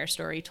vampire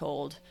story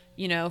told,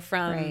 you know,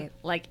 from Right.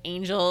 like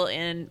Angel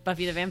in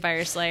Buffy the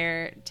Vampire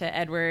Slayer to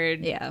Edward,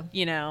 Yeah.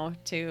 you know,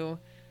 to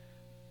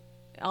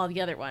all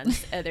the other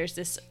ones. There's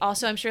this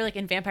also, I'm sure like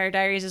in Vampire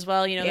Diaries as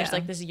well, you know, there's Yeah.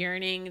 like this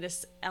yearning,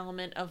 this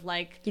element of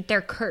like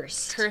They're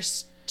cursed.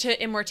 cursed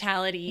to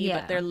immortality, Yeah.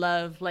 but their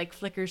love like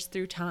flickers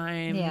through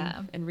time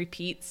Yeah. and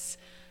repeats.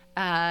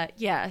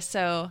 Yeah,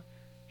 so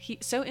he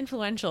so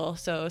influential.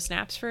 So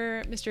snaps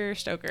for Mr.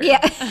 Stoker. Yeah.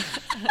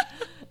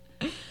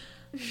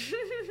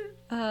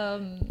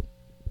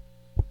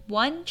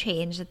 One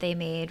change that they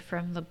made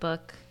from the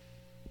book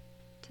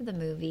to the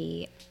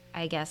movie,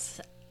 I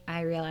guess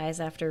I realized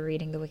after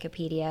reading the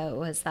Wikipedia,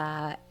 was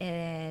that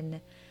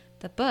in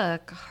the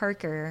book,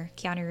 Harker,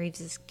 Keanu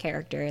Reeves'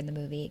 character in the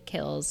movie,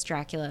 kills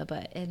Dracula,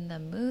 but in the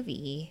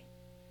movie,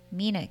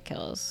 Mina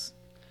kills.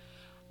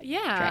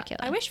 Yeah. Dracula.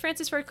 I wish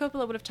Francis Ford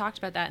Coppola would have talked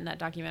about that in that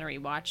documentary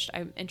we watched.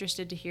 I'm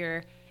interested to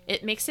hear.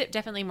 It makes it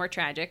definitely more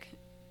tragic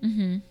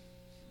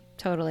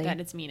Totally. that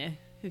it's Mina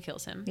who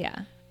kills him.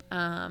 Yeah.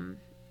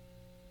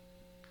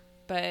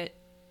 But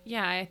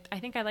yeah, I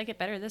think I like it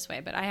better this way,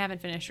 but I haven't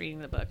finished reading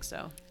the book,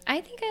 so.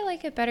 I think I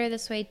like it better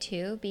this way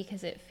too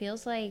because it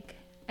feels like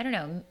I don't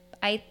know.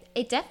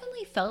 It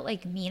definitely felt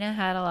like Mina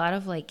had a lot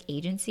of like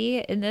agency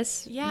in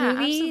this Yeah,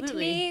 movie to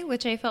absolutely. me,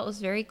 which I felt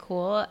was very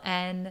cool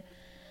and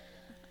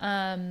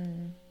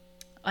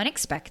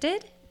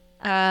unexpected.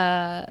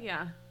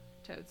 Yeah,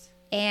 totes.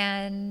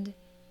 And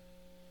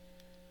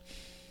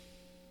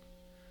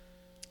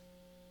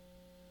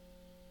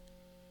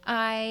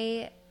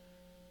I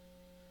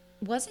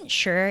wasn't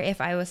sure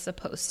if I was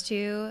supposed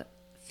to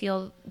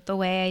feel the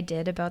way I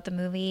did about the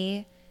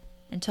movie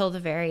until the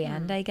very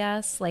end, I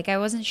guess. Like, I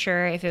wasn't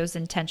sure if it was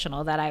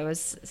intentional that I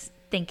was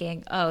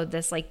thinking, oh,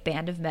 this like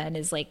band of men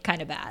is like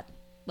kind of bad.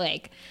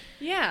 Like,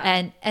 Yeah.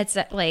 and it's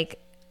like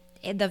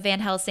the Van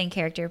Helsing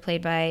character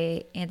played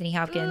by Anthony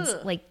Hopkins,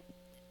 Ugh. like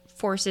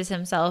forces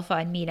himself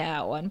on Mina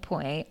at one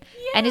point.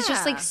 And it's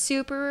just like Yeah.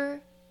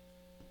 super,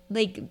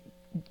 like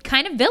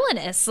kind of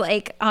villainous,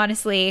 like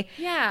honestly.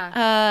 Yeah.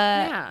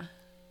 Yeah.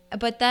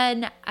 But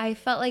then I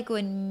felt like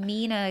when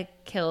Mina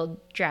killed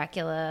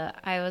Dracula,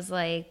 I was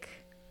like,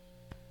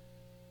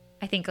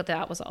 I think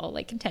that was all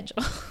like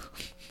intentional.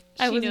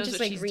 I She wasn't knows just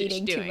what like she's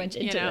reading too doing, much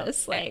you into know?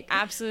 this. Like,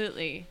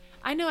 Absolutely.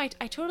 I know. I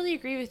totally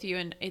agree with you,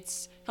 and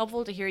it's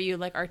helpful to hear you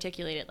like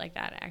articulate it like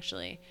that,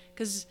 actually,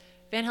 because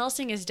Van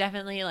Helsing is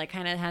definitely like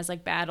kind of has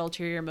like bad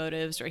ulterior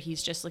motives, or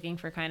he's just looking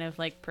for kind of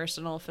like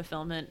personal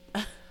fulfillment.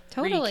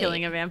 Totally.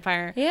 Killing a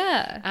vampire.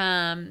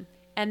 yeah.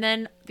 And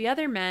then the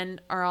other men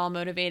are all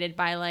motivated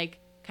by like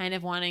kind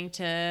of wanting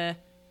to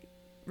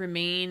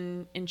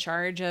remain in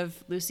charge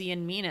of Lucy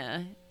and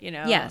Mina, you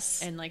know?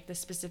 Yes. And like the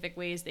specific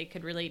ways they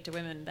could relate to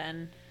women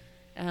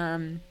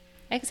then.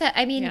 Except,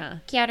 I mean, Yeah.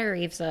 Keanu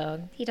Reeves,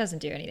 though, he doesn't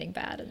do anything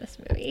bad in this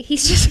movie.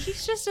 He's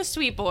just a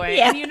sweet boy.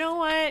 Yeah. And you know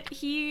what?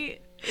 He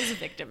is a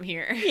victim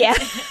here. yeah.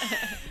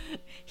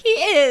 He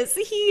is.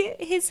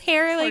 His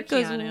hair Poor like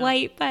goes Keanu.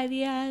 white by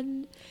the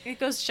end. It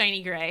goes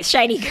shiny gray.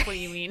 Shiny What gray. do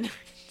you mean?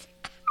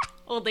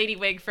 Old lady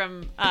wig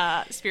from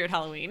Spirit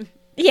Halloween.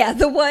 Yeah,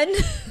 the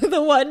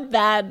one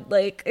bad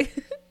like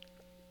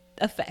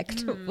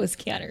effect was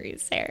Keanu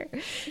Reeves' hair.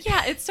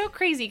 Yeah, it's so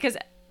crazy because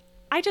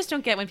I just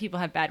don't get when people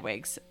have bad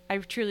wigs. I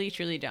truly,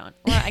 truly don't.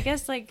 Or I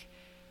guess like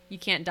you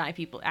can't dye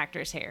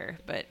actors' hair,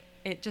 but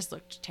it just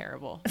looked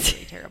terrible,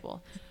 really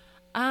terrible.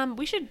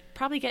 We should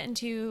probably get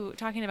into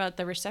talking about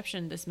the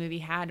reception this movie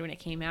had when it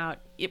came out.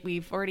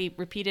 We've already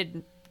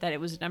repeated that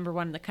it was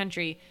 #1 in the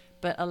country,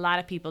 but a lot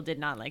of people did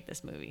not like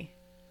this movie.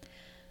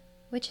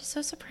 Which is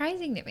so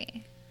surprising to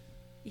me.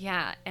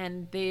 Yeah,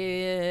 and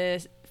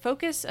the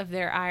focus of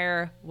their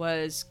ire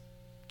was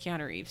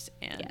Keanu Reeves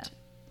and Yeah.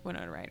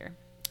 Winona Ryder.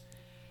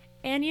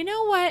 And you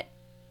know what?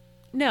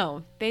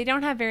 No, they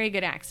don't have very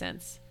good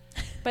accents.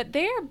 But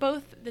they are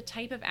both the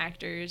type of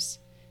actors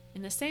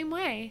in the same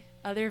way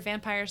other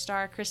vampire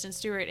star Kristen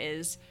Stewart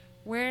is,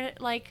 where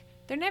like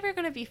they're never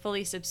going to be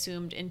fully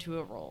subsumed into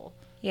a role.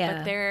 Yeah.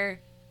 But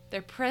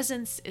their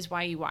presence is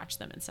why you watch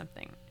them in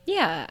something.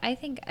 Yeah, I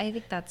think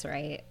that's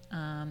right.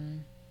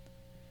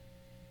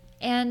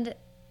 And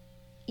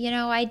you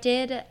know, I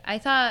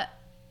thought,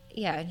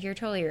 yeah, you're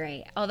totally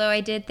right. Although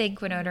I did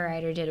think Winona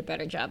Ryder did a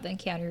better job than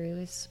Keanu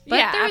Reeves. But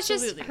Yeah, there was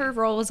absolutely. just her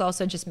role was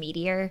also just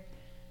meatier.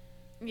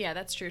 Yeah,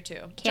 that's true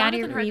too. Keanu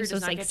Jonathan Harker Reeves does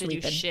was, not like, get to do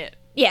sleeping. shit.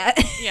 Yeah.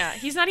 Yeah,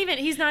 he's not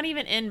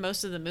even in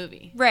most of the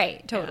movie.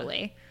 Right,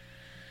 totally.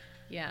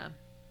 Yeah.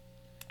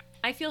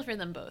 I feel for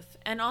them both.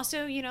 And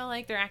also, you know,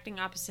 like they're acting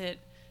opposite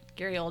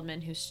Gary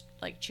Oldman, who's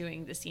like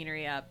chewing the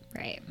scenery up.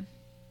 Right.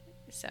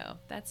 So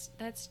that's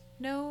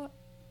no.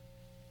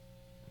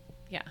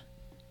 Yeah.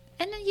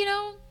 And you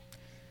know,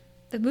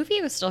 the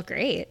movie was still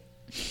great.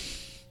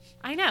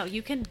 I know.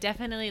 You can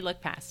definitely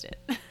look past it.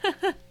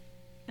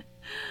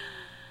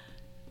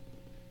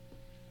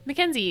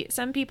 Mackenzie,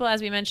 some people,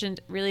 as we mentioned,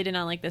 really did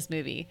not like this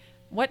movie.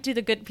 What do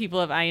the good people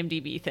of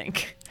IMDb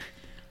think?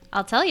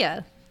 I'll tell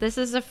you. This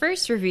is the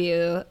first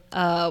review,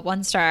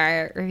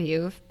 1-star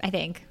review, I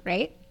think,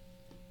 right?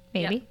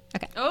 Maybe?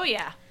 Yep. Okay. Oh,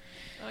 yeah.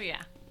 Oh,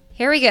 yeah.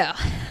 Here we go.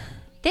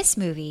 This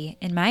movie,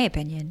 in my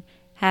opinion,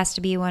 has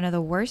to be one of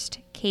the worst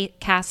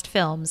cast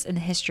films in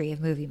the history of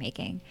movie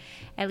making,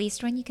 at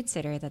least when you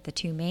consider that the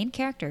two main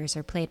characters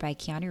are played by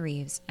Keanu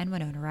Reeves and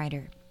Winona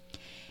Ryder.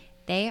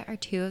 They are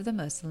two of the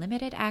most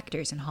limited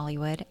actors in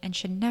Hollywood and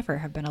should never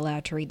have been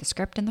allowed to read the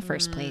script in the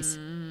first place.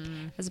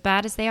 As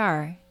bad as they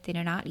are, they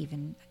do not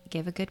even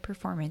give a good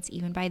performance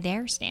even by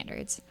their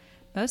standards,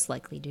 most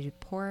likely due to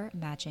poor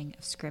matching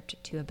of script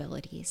to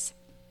abilities.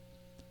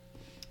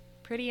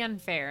 Pretty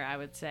unfair, I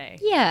would say.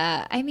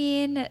 Yeah, I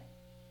mean,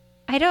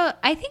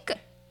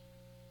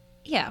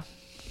 yeah,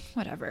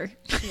 whatever.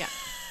 Yeah.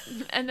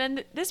 And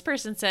then this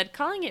person said,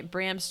 calling it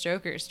Bram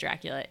Stoker's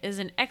Dracula is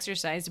an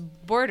exercise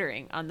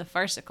bordering on the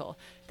farcical.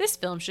 This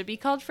film should be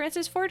called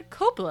Francis Ford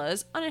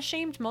Coppola's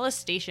unashamed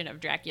molestation of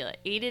Dracula,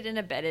 aided and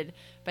abetted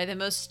by the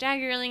most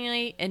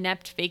staggeringly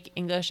inept fake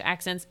English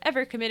accents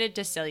ever committed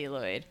to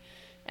celluloid.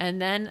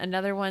 And then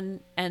another one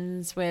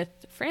ends with,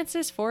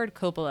 Francis Ford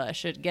Coppola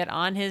should get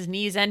on his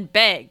knees and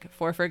beg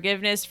for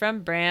forgiveness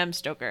from Bram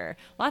Stoker.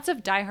 Lots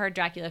of diehard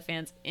Dracula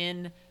fans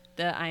in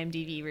the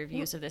IMDb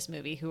reviews of this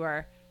movie who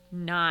are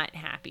not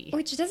happy.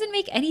 Which doesn't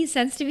make any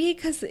sense to me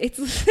because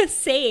it's the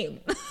same.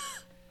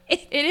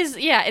 It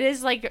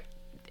is like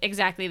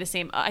exactly the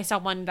same. I saw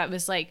one that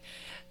was like,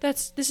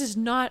 this is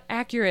not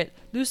accurate.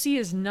 Lucy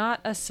is not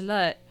a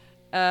slut.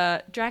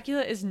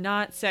 Dracula is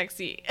not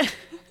sexy.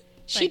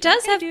 She Like,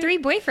 does okay, have dude. 3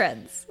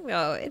 boyfriends.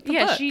 Oh, it's the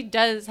Yeah, book. she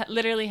does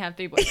literally have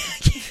 3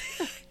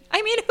 boyfriends.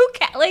 I mean,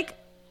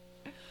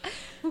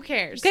 Who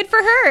cares? good for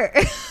her.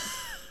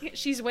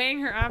 She's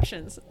weighing her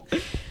options. Oh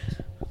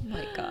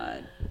my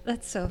god,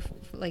 that's so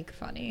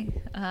funny.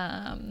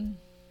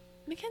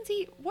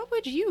 Mackenzie, what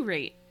would you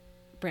rate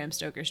Bram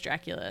Stoker's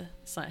Dracula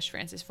 /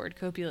 Francis Ford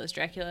Coppola's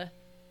Dracula?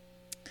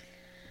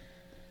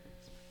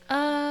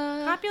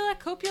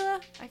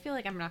 Coppola? I feel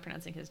like I'm not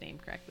pronouncing his name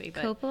correctly,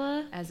 but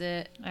Coppola? as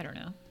a I don't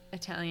know.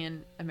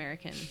 Italian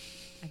American,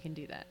 I can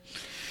do that.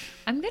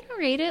 I'm gonna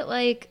rate it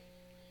like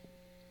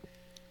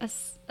a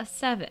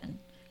 7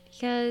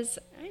 because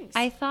Nice.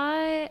 I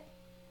thought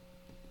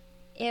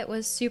it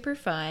was super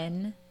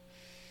fun.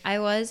 I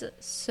was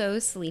so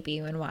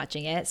sleepy when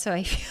watching it, so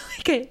I feel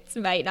like it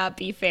might not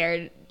be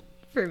fair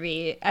for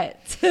me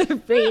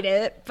to rate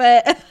it,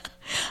 but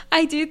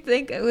I do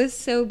think it was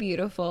so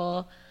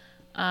beautiful.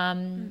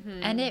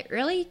 And it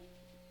really,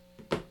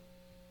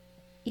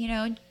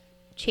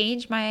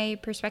 changed my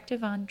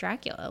perspective on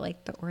Dracula,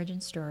 like the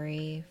origin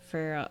story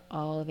for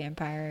all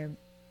vampire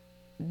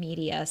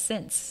media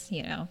since.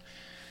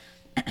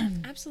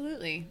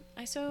 Absolutely.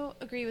 I so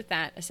agree with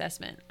that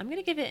assessment. I'm going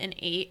to give it an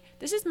 8.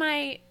 This was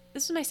my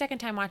second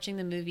time watching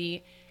the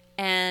movie,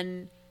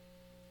 and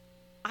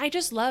I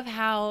just love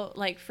how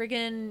like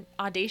friggin'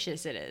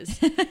 audacious it is.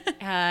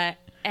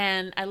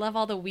 And I love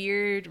all the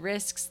weird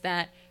risks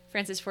that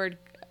Francis Ford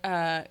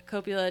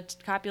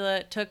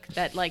Coppola took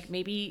that like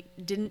maybe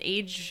didn't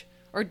age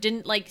or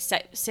didn't like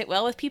sit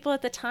well with people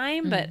at the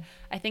time. But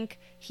I think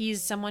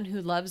he's someone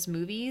who loves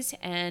movies,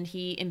 and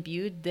he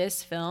imbued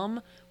this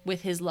film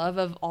with his love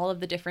of all of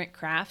the different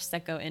crafts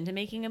that go into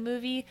making a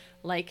movie,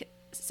 like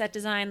set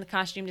design, the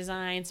costume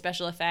design,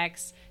 special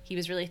effects. He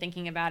was really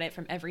thinking about it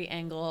from every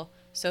angle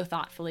so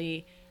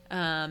thoughtfully.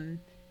 And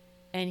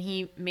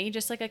he made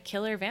just like a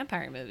killer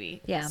vampire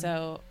movie. Yeah.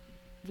 So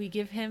we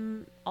give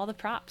him all the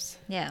props.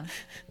 Yeah.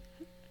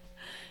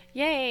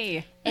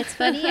 Yay. It's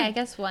funny, I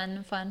guess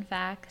one fun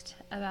fact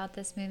about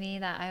this movie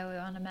that I would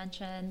want to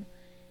mention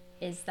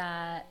is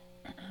that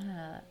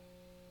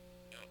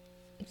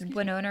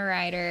Winona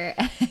Ryder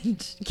and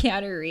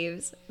Keanu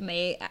Reeves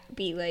may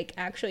be like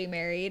actually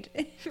married.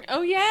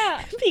 Oh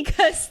yeah.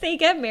 Because they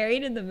get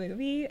married in the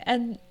movie,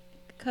 and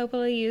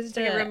Coppola used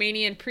Like a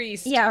Romanian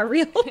priest. Yeah, a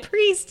real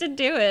priest to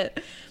do it.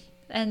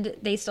 And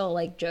they still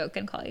like joke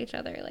and call each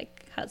other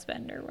like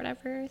husband or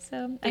whatever.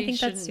 So I think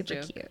that's super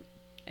cute.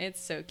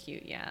 It's so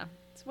cute, yeah.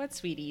 It's what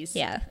sweeties.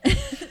 Yeah.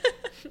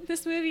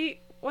 This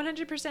movie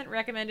 100%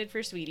 recommended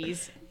for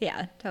sweeties.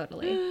 Yeah,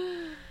 totally.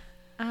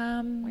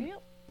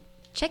 Well,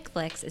 Chick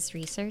Flicks is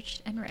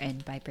researched and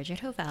written by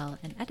Bridget Hovell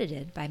and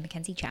edited by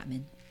Mackenzie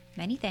Chapman.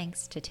 Many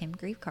thanks to Tim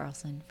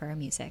Grieve-Carlson for our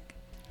music.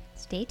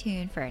 Stay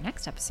tuned for our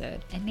next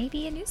episode and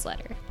maybe a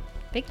newsletter.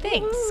 Big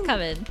things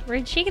coming.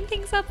 We're shaking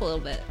things up a little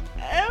bit.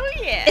 Oh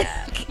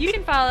yeah. You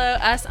can follow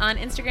us on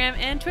Instagram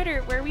and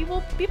Twitter, where we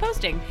will be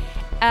posting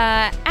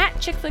at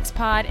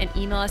ChickFlixPod, and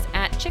email us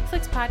at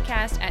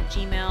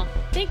chickflixpodcast@gmail.com.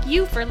 Thank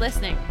you for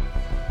listening.